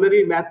an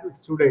ordinary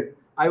maths student.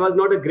 I was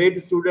not a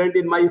great student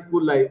in my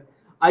school life.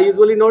 I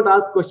usually not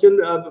ask question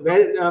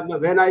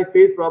when I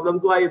face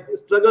problems. So I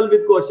struggle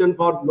with question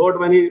for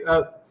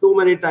so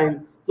many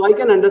times. So I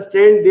can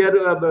understand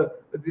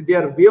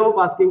their way of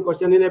asking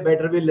question in a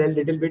better way, a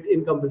little bit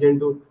in comparison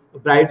to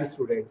bright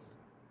students.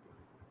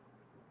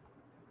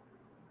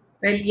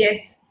 Well,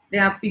 yes,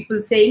 there are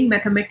people saying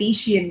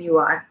mathematician you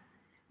are.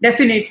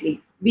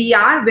 Definitely. We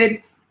are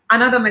with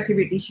another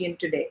mathematician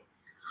today.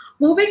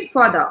 Moving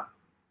further,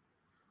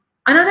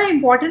 another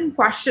important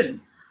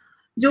question.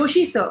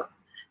 Joshi sir,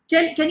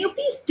 can you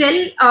please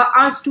tell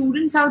our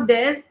students out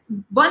there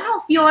one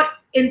of your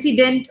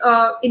incident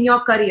in your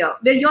career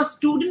where your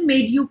student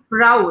made you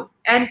proud,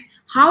 and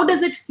how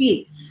does it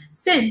feel?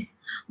 Since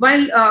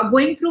while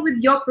going through with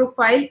your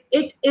profile,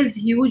 it is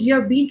huge. You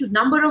have been to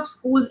number of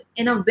schools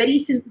in a very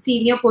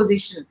senior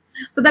position.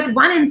 So that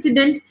one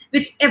incident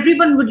which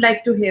everyone would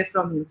like to hear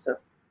from you, sir.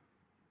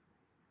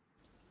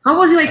 How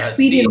was your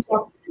experience?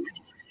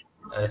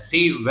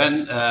 See,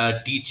 when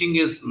teaching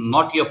is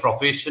not your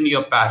profession,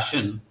 your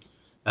passion,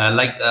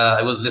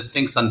 I was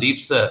listening Sandeep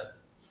sir,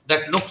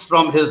 that looks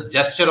from his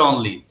gesture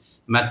only.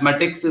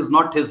 Mathematics is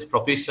not his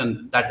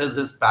profession, that is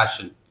his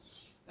passion.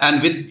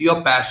 And with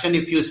your passion,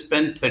 if you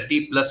spend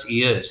 30 plus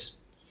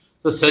years,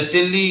 so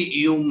certainly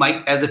you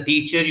might, as a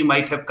teacher, you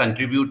might have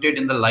contributed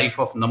in the life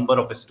of number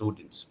of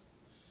students.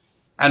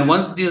 And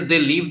once they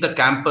leave the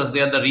campus,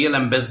 they are the real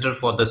ambassador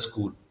for the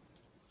school.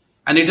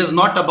 And it is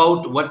not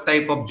about what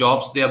type of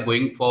jobs they are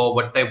going for,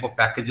 what type of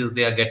packages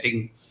they are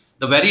getting.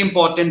 The very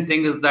important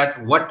thing is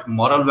that what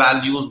moral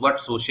values, what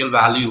social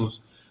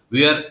values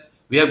we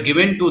have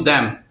given to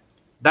them.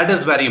 That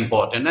is very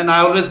important. And I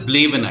always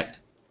believe in it.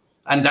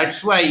 And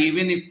that's why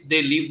even if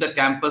they leave the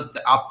campus,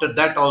 after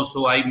that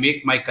also I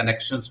make my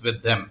connections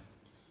with them.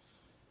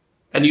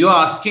 And you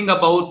are asking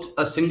about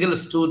a single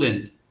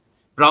student.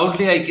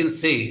 Proudly I can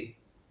say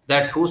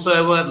that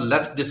whosoever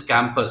left this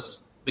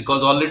campus,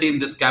 because already in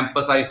this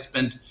campus I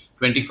spent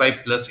 25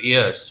 plus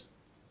years,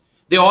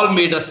 they all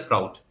made us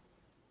proud.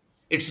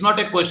 It's not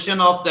a question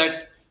of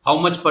that how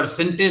much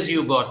percentage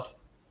you got.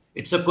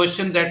 It's a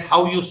question that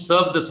how you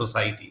serve the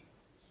society.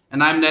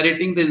 And I'm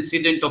narrating the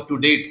incident of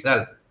today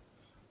itself.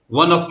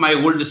 One of my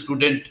old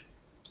student,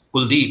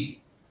 Kuldeep,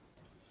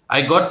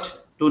 I got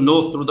to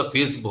know through the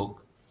Facebook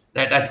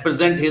that at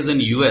present he is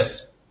in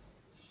US.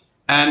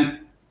 And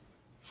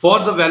for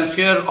the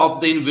welfare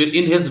of in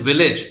his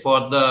village,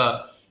 for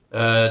the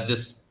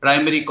this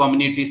primary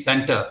community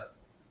center,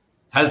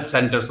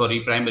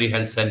 primary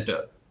health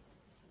center,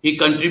 he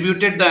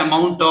contributed the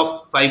amount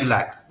of 5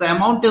 lakhs. The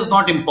amount is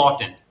not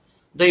important.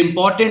 The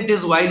important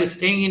is while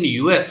staying in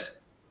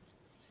US,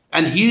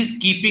 and he is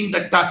keeping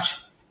the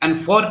touch and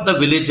for the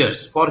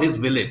villagers, for his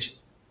village.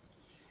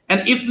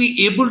 And if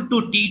we able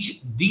to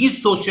teach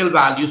these social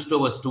values to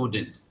our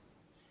students,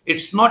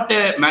 it's not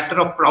a matter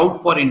of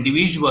proud for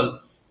individual,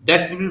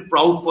 that will be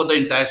proud for the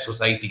entire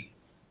society.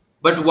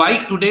 But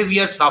why today we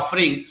are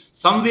suffering?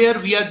 Somewhere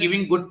we are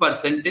giving good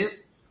percentage,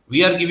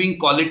 we are giving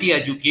quality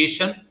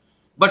education,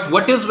 but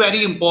what is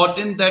very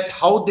important that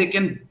how they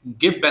can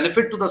give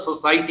benefit to the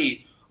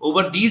society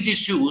over these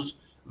issues,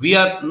 we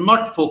are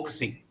not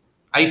focusing.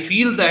 I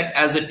feel that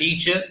as a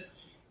teacher,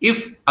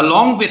 if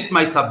along with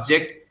my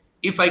subject,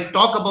 if I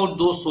talk about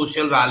those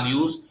social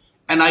values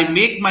and I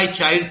make my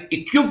child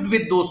equipped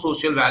with those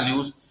social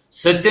values,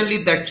 certainly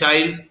that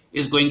child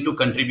is going to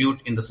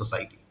contribute in the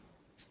society.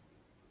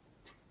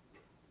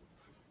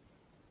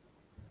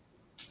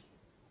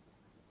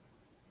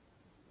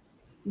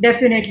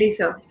 Definitely,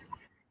 sir.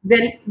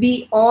 Well,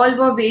 we all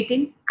were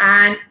waiting,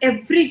 and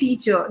every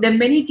teacher, there are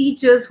many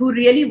teachers who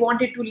really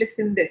wanted to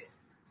listen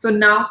this. So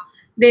now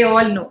they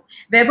all know.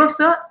 Vaibhav,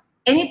 sir,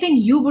 anything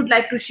you would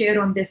like to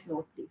share on this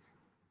note, please?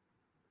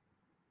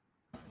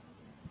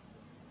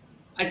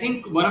 I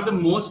think one of the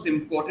most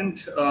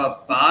important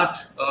part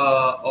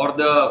or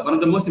the one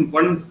of the most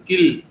important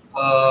skill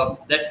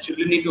that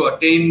children need to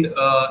attain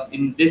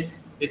in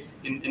this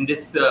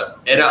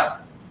era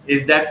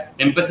is that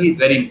empathy is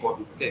very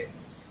important. Okay,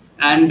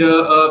 and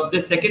the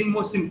second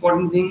most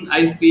important thing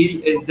I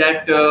feel is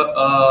that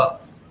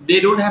they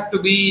don't have to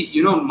be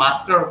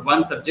master of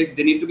one subject.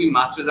 They need to be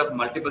masters of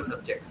multiple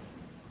subjects.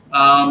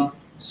 When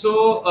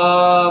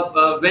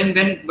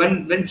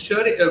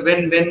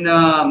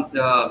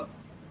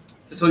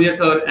Sisodia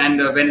sir and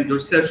when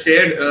Joshi sir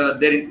shared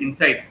their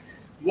insights,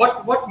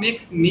 what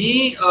makes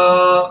me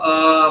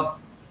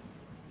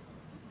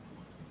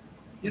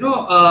you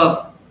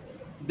know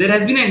there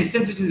has been an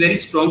instance which is very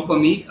strong for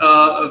me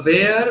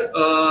where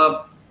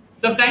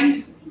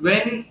sometimes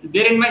when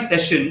they're in my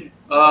session,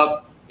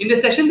 in the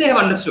session they have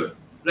understood,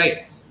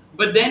 right?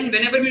 But then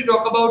whenever we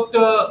talk about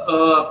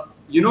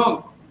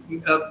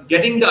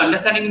getting the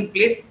understanding in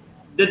place,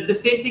 the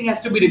same thing has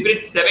to be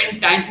repeated 7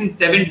 times in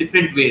 7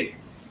 different ways.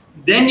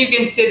 Then you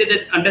can say that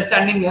the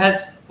understanding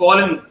has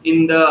fallen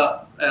in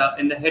the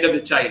head of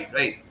the child,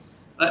 right?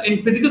 In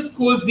physical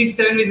schools, these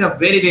 7 ways are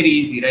very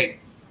easy, right?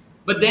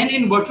 But then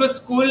in virtual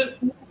school,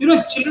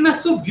 children are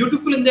so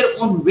beautiful in their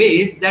own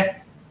ways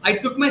that I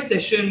took my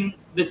session,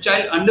 the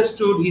child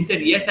understood, he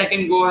said, yes, I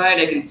can go ahead,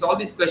 I can solve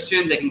these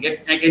questions, I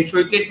can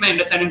showcase my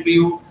understanding to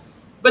you.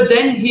 But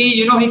then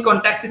he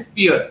contacts his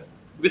peer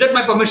without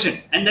my permission.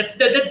 And that's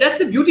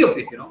the beauty of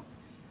it,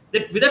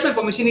 that without my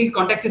permission, he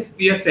contacts his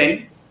peer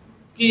friend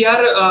कि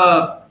यार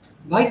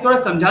भाई थोड़ा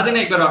समझा देना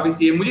एक बार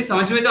वापस, ये मुझे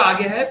समझ में तो आ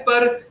गया है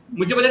पर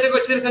मुझे पता है तेरे को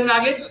अच्छे से समझ में आ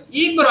गया, तो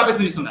एक बार वापस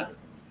मुझे समझा दे.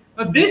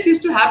 Now, this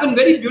used to happen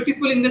very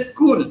beautiful in the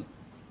school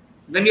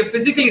when you're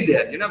physically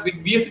there.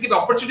 We used to give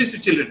opportunities to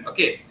children.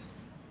 Okay,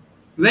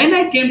 when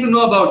I came to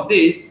know about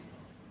this,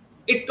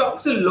 it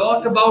talks a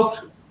lot about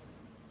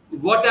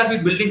what are we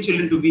building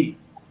children to be.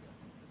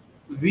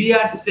 We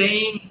are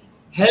saying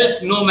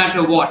help no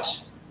matter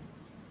what.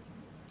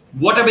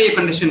 Whatever your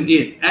condition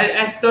is,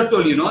 as sir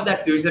told,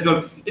 that sir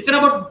told, it's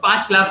not about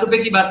 5 lakh रुपए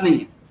की बात नहीं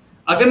है.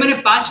 अगर मैंने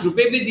 5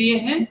 रुपए भी दिए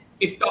हैं,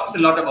 it talks a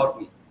lot about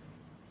me.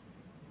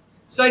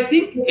 So I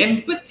think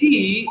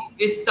empathy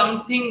is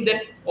something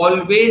that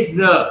always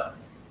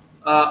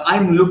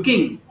I'm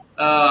looking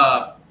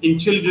in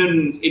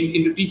children,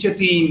 into teacher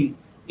team,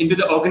 into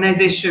the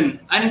organization,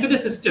 and into the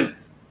system.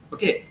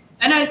 Okay,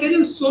 and I'll tell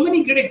you, so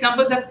many great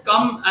examples have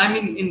come.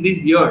 In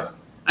these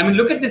years.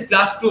 Look at this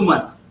last 2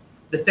 months.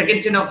 The second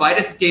strain of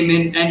virus came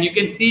in, and you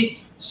can see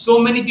so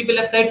many people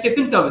have started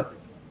tiffin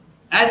services.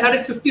 As hard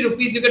as 50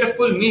 rupees, you get a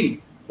full meal.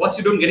 Boss,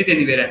 you don't get it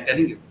anywhere, I'm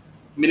telling you.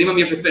 Minimum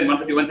you have to spend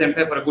 150,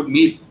 175 for a good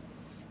meal.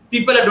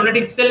 People are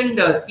donating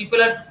cylinders.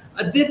 People are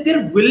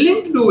they're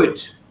willing to do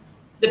it.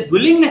 That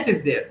willingness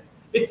is there.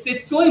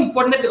 It's so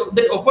important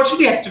that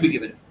opportunity has to be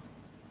given.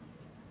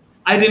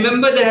 I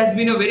remember there has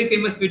been a very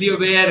famous video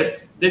where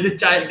there's a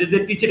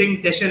teacher training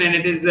session, and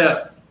it is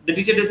the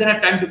teacher doesn't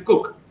have time to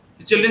cook.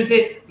 So children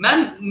say,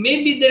 "Man,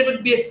 maybe there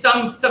would be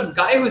some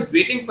guy who is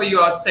waiting for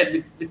you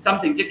outside with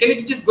something. Can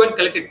you just go and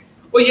collect it?"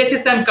 "Oh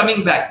yes, I'm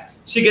coming back."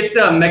 She gets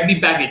a Magni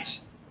package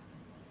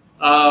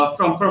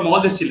from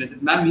all the children.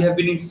 "Ma'am, we have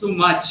been eating so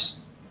much,"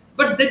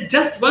 but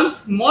just one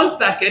small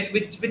packet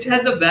which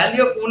has a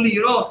value of only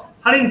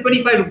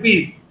 125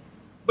 rupees.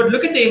 But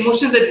look at the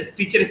emotions that the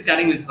teacher is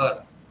carrying with her.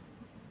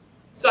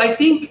 So I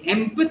think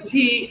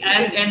empathy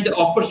and the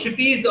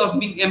opportunities of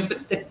being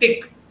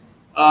empathetic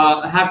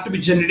have to be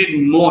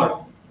generated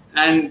more,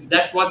 and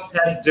that what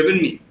has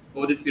driven me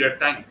over this period of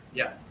time.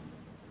 Yeah.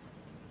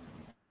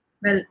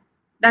 Well,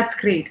 that's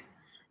great.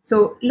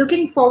 So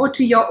looking forward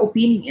to your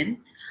opinion.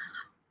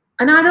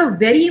 Another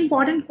very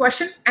important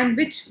question, and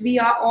which we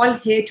are all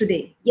here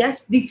today.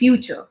 Yes, the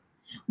future.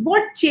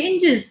 What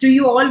changes do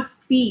you all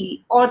feel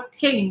or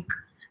think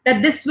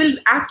that this will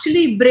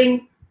actually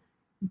bring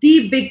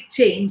the big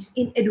change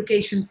in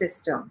education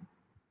system?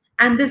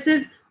 And this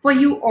is for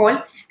you all,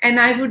 and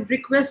I would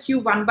request you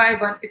one by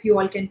one if you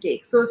all can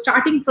take. So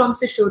starting from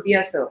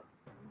Sisodia, sir.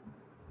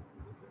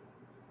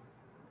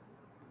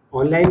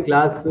 Online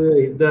class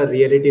is the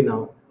reality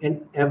now, and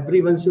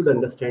everyone should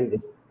understand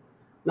this.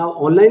 Now,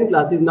 online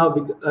classes now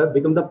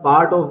become the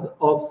part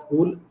of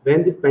school.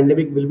 When this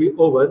pandemic will be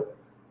over,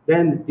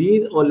 then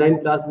these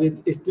online class will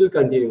still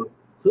continue.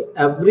 So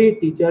every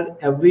teacher,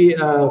 every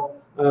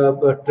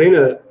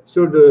trainer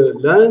should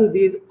learn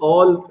these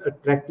all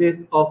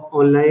practice of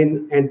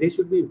online, and they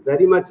should be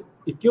very much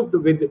equipped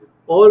with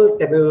all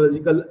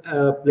technological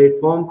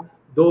platform.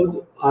 Those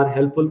are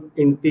helpful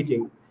in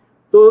teaching.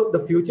 So the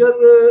future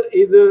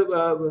is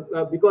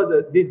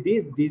because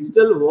this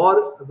digital war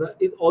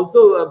is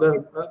also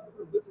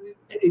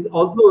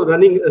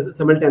running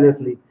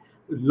simultaneously.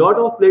 A lot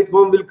of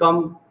platform will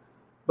come,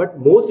 but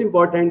most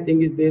important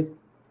thing is this: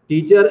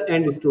 teacher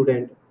and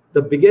student.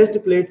 The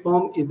biggest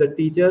platform is the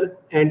teacher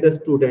and the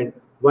student.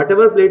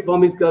 Whatever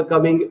platform is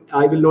coming,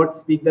 I will not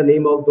speak the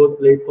name of those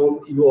platform.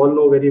 You all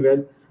know very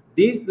well.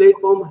 These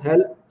platforms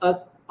help us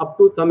up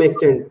to some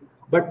extent,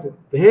 but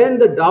when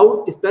the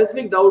doubt,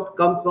 specific doubt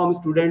comes from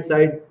student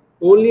side,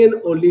 only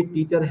and only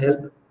teacher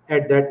help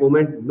at that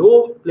moment. No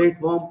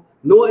platform,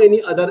 no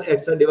any other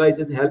extra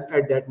devices help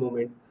at that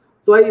moment.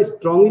 So I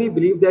strongly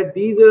believe that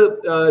these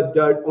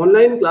the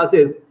online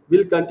classes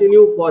will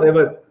continue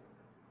forever.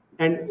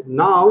 And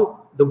now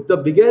the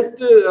biggest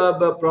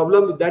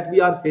problem that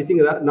we are facing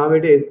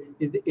nowadays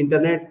is the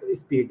internet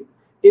speed.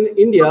 In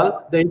India,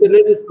 the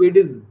internet speed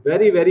is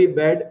very, very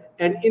bad.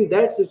 And in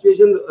that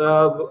situation,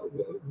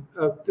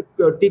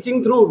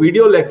 teaching through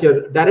video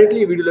lecture,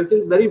 directly video lecture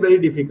is very, very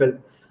difficult.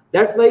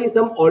 That's why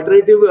some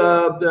alternative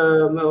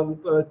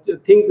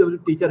things the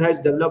teacher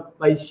has developed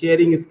by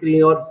sharing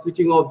screen or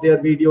switching off their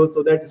videos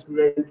so that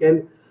student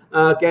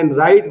can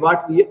write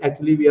what we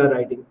are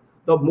writing.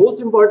 The most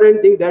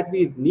important thing that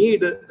we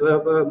need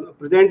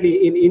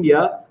presently in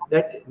India,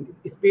 that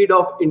speed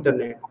of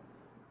internet.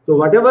 So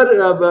whatever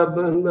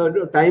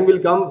time will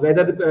come,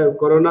 whether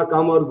corona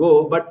come or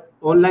go, but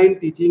online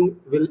teaching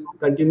will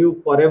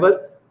continue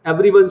forever.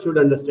 Everyone should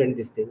understand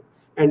this thing.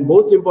 And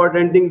most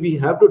important thing, we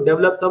have to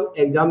develop some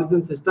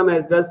examination system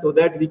as well, so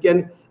that we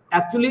can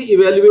actually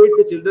evaluate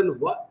the children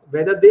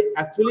whether they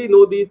actually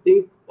know these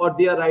things or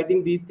they are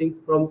writing these things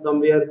from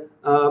somewhere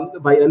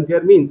by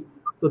unfair means.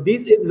 So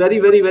this is very,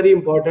 very, very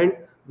important.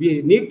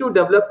 We need to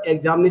develop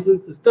examination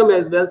system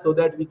as well, so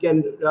that we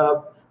can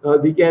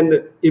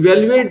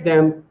evaluate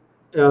them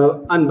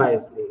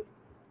unbiasedly.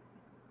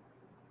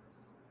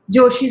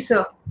 Joshi,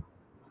 sir.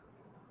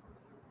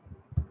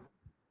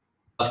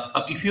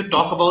 If you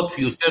talk about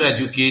future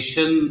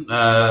education,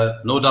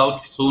 no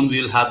doubt soon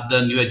we'll have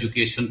the new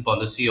education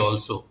policy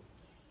also.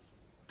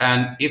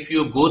 And if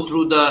you go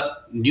through the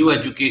new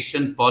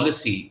education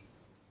policy,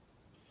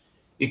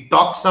 it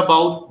talks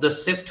about the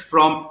shift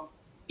from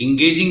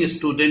engaging a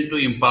student to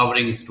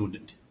empowering a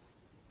student.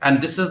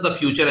 And this is the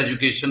future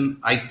education,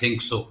 I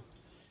think so.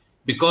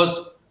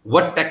 Because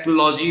what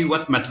technology,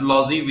 what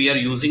methodology we are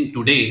using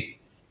today,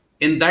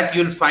 in that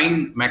you'll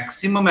find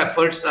maximum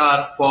efforts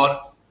are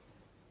for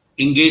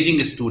engaging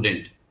a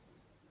student.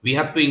 We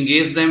have to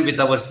engage them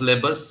with our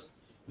syllabus.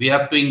 We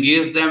have to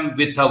engage them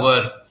with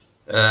our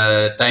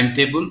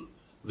timetable.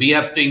 We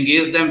have to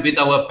engage them with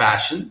our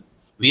passion.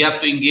 We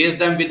have to engage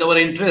them with our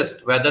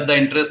interest, whether the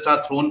interests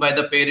are thrown by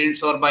the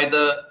parents or by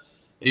the,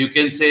 you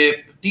can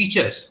say,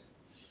 teachers.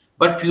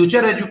 But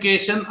future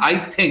education, I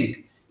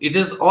think it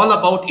is all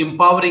about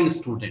empowering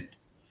student,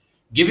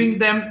 giving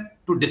them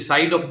to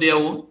decide of their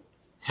own,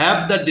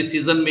 have the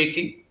decision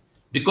making,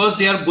 because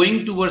they are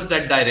going towards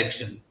that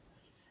direction.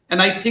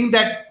 And I think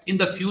that in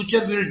the future,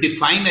 we will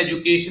define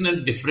education in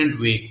a different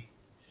way.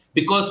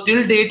 Because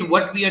till date,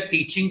 what we are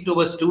teaching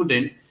to a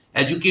student,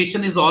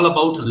 education is all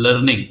about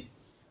learning.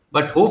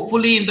 But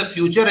hopefully in the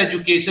future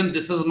education,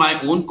 this is my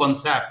own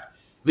concept,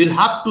 we'll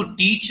have to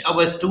teach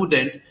our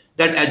student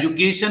that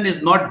education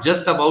is not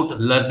just about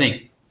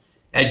learning.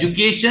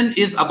 Education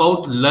is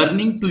about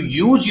learning to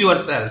use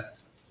yourself,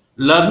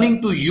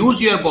 learning to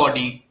use your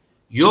body,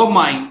 your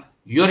mind,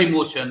 your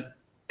emotion,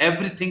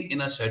 everything in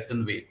a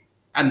certain way.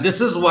 And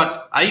this is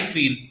what I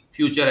feel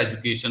future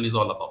education is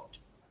all about.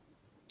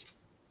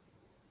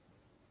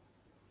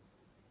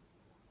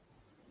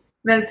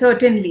 Well,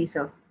 certainly,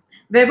 sir.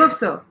 Vaibhav,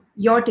 sir,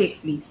 your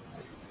take, please.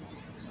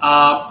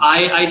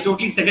 I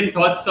totally second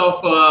thoughts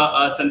of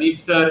Sandeep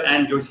sir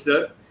and Joshi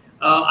sir.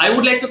 I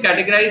would like to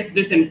categorize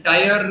this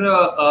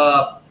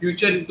entire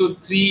future into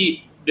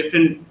three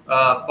different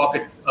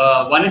pockets.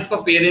 One is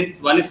for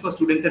parents, one is for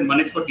students, and one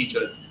is for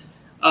teachers.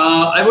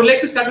 I would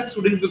like to start with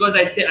students because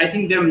I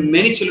think there are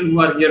many children who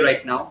are here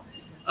right now.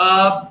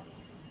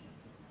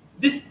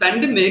 This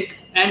pandemic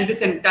and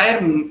this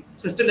entire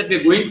system that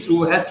we're going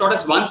through has taught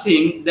us one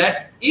thing,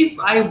 that if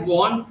I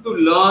want to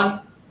learn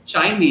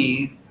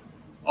Chinese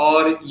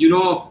or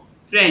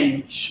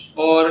French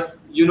or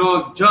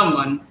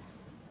German,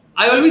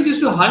 I always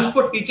used to hunt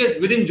for teachers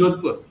within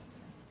Jodhpur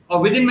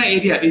or within my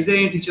area. Is there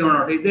any teacher or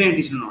not? Is there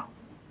any teacher or not?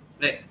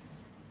 Right?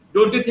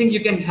 Don't you think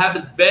you can have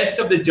the best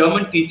of the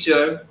German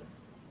teacher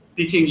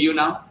teaching you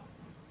now?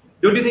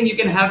 Don't you think you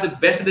can have the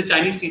best of the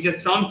Chinese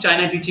teachers from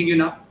China teaching you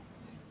now?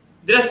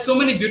 There are so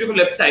many beautiful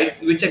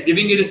websites which are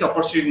giving you this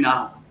opportunity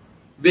now,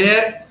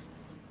 where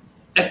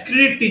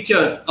accredited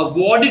teachers,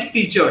 awarded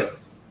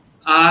teachers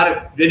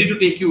are ready to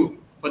take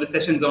you for the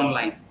sessions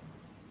online.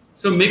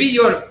 So maybe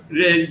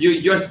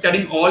you're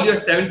studying all your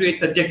 7 to 8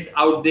 subjects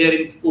out there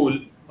in school,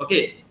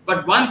 okay,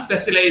 but one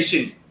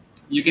specialization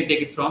you can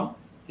take it from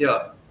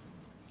here.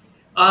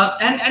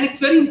 And it's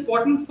very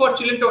important for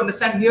children to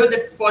understand here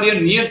that for your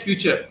near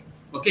future,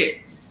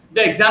 okay,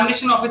 the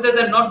examination officers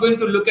are not going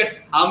to look at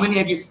how many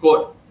have you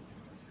scored,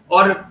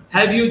 or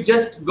have you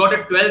just got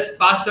a 12th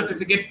pass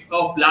certificate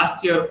of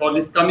last year or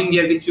this coming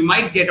year, which you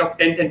might get of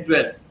 10th and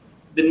 12th.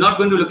 They're not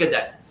going to look at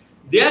that.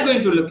 They are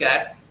going to look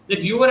at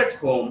that you were at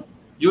home,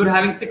 you were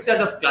having 6 hours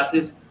of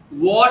classes.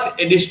 What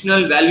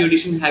additional value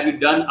addition have you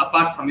done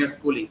apart from your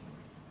schooling?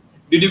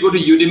 Did you go to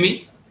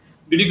Udemy?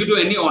 Did you go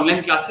to any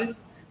online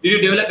classes? Did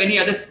you develop any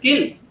other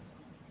skill?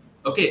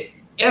 Okay,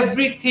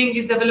 everything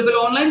is available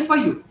online for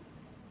you.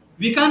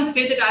 We can't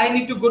say that I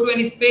need to go to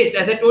any space.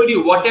 As I told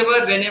you,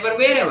 whatever, whenever,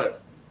 wherever.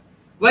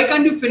 Why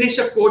can't you finish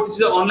a course, which is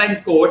an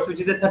online course,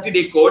 which is a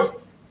 30-day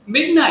course,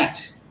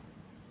 midnight?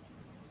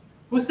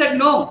 Who said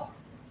no?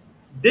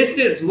 This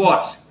is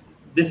what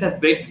this has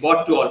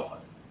brought to all of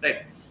us,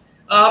 right?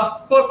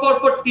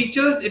 For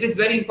teachers, it is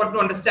very important to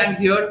understand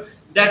here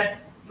that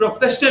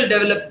professional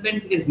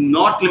development is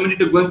not limited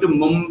to going to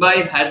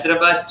Mumbai,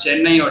 Hyderabad,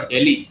 Chennai, or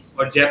Delhi,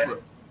 or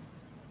Jaipur.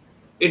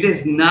 It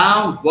is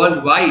now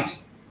worldwide.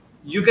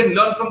 You can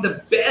learn from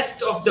the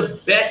best of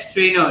the best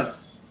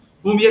trainers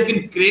whom you have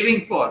been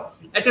craving for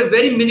at a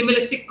very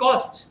minimalistic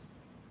cost.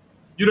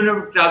 You don't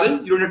have to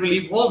travel, you don't have to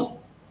leave home.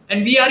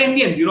 And we are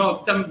Indians, you know,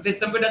 somewhere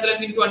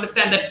we need to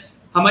understand that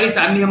हमारी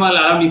family हमारा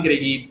alarm नहीं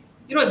करेगी.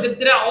 You know,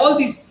 there are all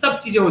these सब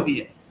चीजें होती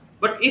है.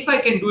 But if I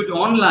can do it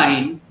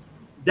online,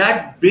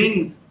 that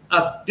brings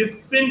a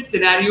different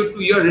scenario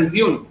to your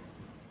resume,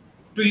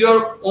 to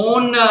your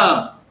own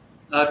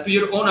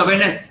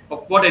awareness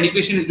of what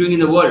education is doing in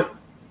the world.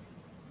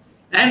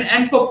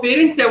 And for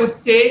parents, I would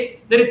say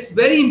that it's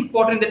very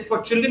important that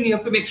for children, you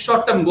have to make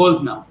short-term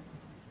goals now.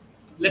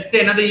 Let's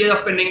say another year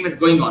of pandemic is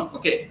going on.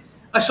 Okay,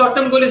 a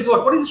short-term goal is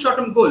what? What is a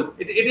short-term goal?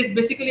 It is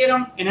basically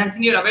around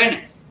enhancing your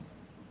awareness.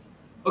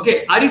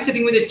 Okay, are you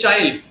sitting with a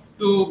child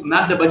to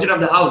map the budget of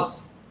the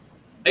house?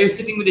 Are you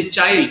sitting with a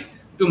child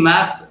to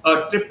map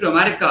a trip to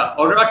America,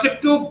 or a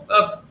trip to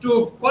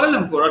Kuala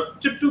Lumpur, or a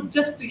trip to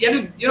just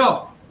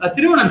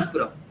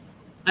Thiruvananthapuram?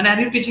 And are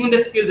you teaching them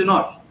that skills or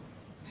not?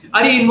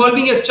 Are you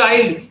involving your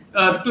child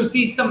to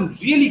see some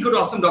really good,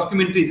 awesome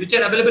documentaries which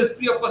are available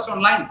free of cost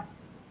online,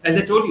 as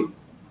I told you?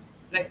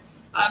 Right?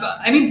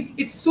 I mean,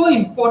 it's so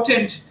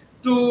important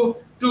to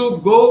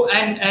go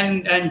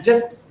and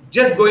just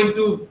go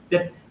into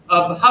that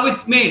how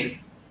it's made.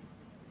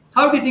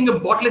 How do you think a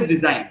bottle is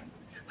designed?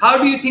 How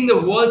do you think the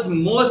world's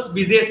most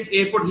busiest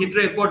airport,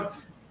 Heathrow Airport,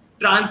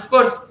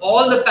 transfers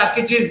all the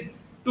packages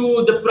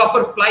to the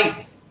proper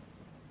flights?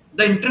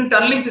 The internet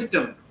tunneling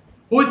system.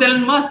 Who is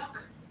Elon Musk?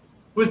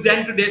 Who's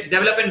done to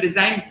develop and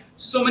design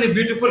so many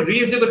beautiful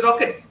reusable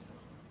rockets?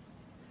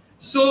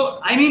 So,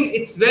 I mean,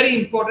 it's very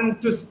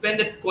important to spend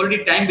that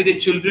quality time with the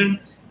children,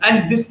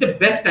 and this is the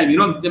best time. You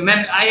know,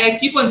 I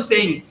keep on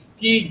saying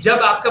कि जब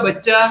आपका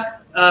बच्चा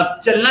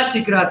चलना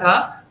सीख रहा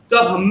था, तो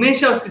आप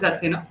हमेशा उसके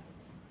साथ थे ना.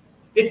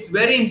 It's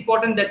very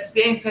important that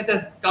same phase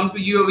has come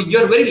to you.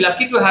 You're very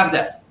lucky to have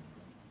that.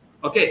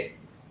 Okay,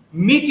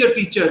 meet your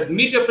teachers,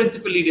 meet your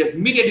principal leaders,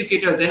 meet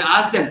educators, and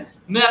ask them,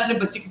 मैं अपने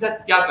बच्चे के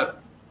साथ क्या करूं?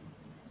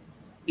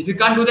 If you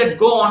can't do that,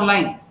 go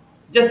online.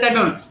 Just type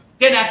down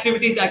 10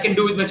 activities I can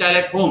do with my child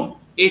at home,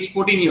 age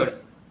 14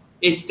 years,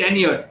 age 10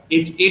 years,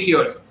 age 8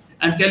 years.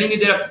 I'm telling you,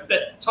 there are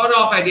sort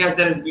of ideas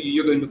that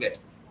you're going to get.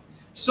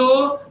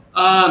 So,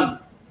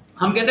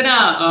 हम कहते हैं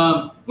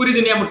ना पूरी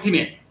दुनिया मुट्ठी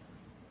में,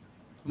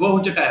 वो हो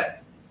चुका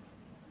है.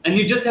 And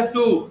you just have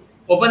to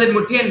open that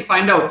mutti and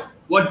find out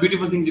what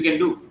beautiful things you can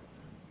do.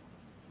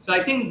 So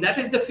I think that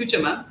is the future,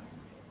 ma'am.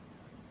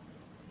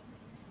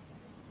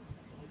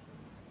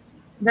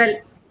 Well,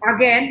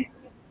 again,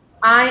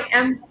 I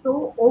am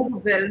so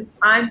overwhelmed.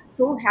 I'm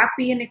so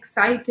happy and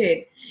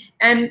excited.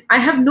 And I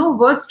have no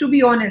words, to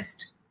be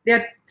honest. There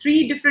are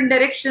 3 different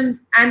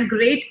directions and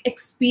great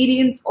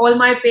experience all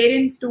my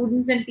parents,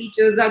 students, and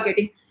teachers are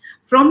getting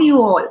from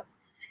you all.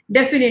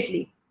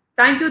 Definitely.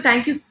 Thank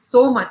you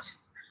so much.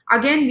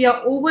 Again, we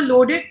are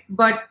overloaded,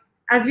 but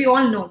as we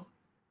all know,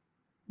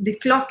 the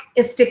clock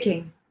is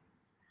ticking.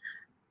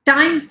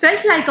 Time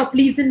felt like a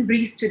pleasant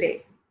breeze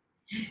today.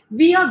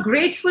 We are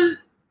grateful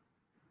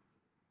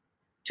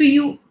to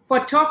you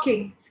for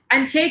talking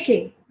and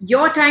taking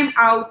your time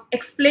out,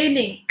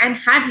 explaining and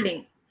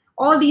handling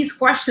all these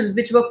questions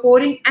which were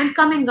pouring and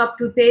coming up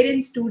to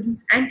parents,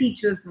 students, and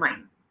teachers'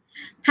 mind.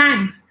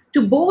 Thanks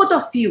to both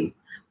of you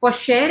for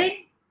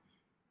sharing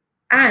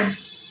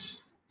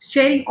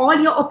all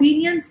your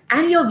opinions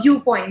and your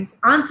viewpoints,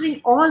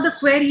 answering all the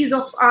queries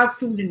of our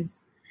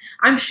students.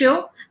 I'm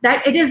sure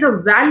that it is a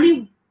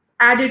value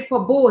added for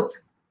both,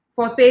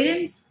 for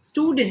parents,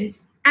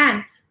 students,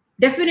 and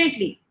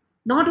definitely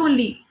not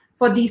only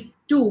for these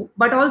 2,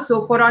 but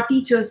also for our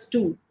teachers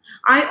too.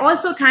 I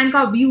also thank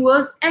our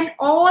viewers and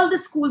all the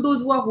school,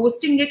 those who are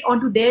hosting it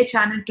onto their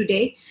channel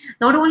today,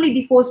 not only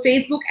the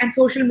Facebook and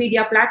social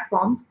media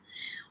platforms.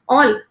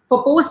 all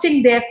for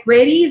posting their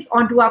queries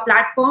onto our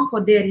platform,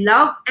 for their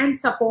love and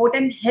support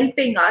and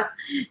helping us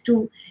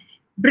to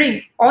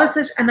bring all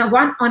such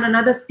one on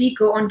another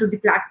speaker onto the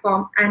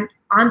platform and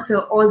answer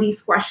all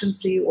these questions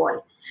to you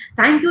all.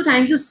 Thank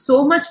you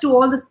so much to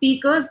all the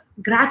speakers.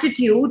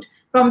 Gratitude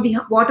from the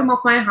bottom of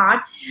my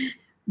heart.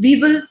 We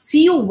will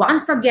see you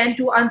once again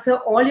to answer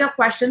all your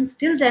questions.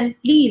 Till then,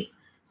 please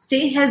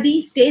stay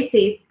healthy, stay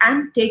safe,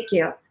 and take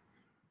care.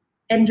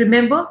 And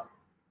remember,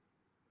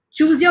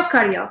 choose your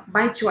career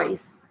by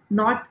choice,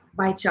 not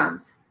by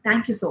chance.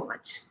 Thank you so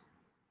much.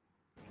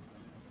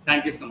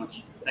 Thank you so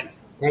much. Thank you.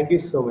 Thank you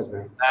so much,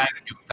 man. Thank you.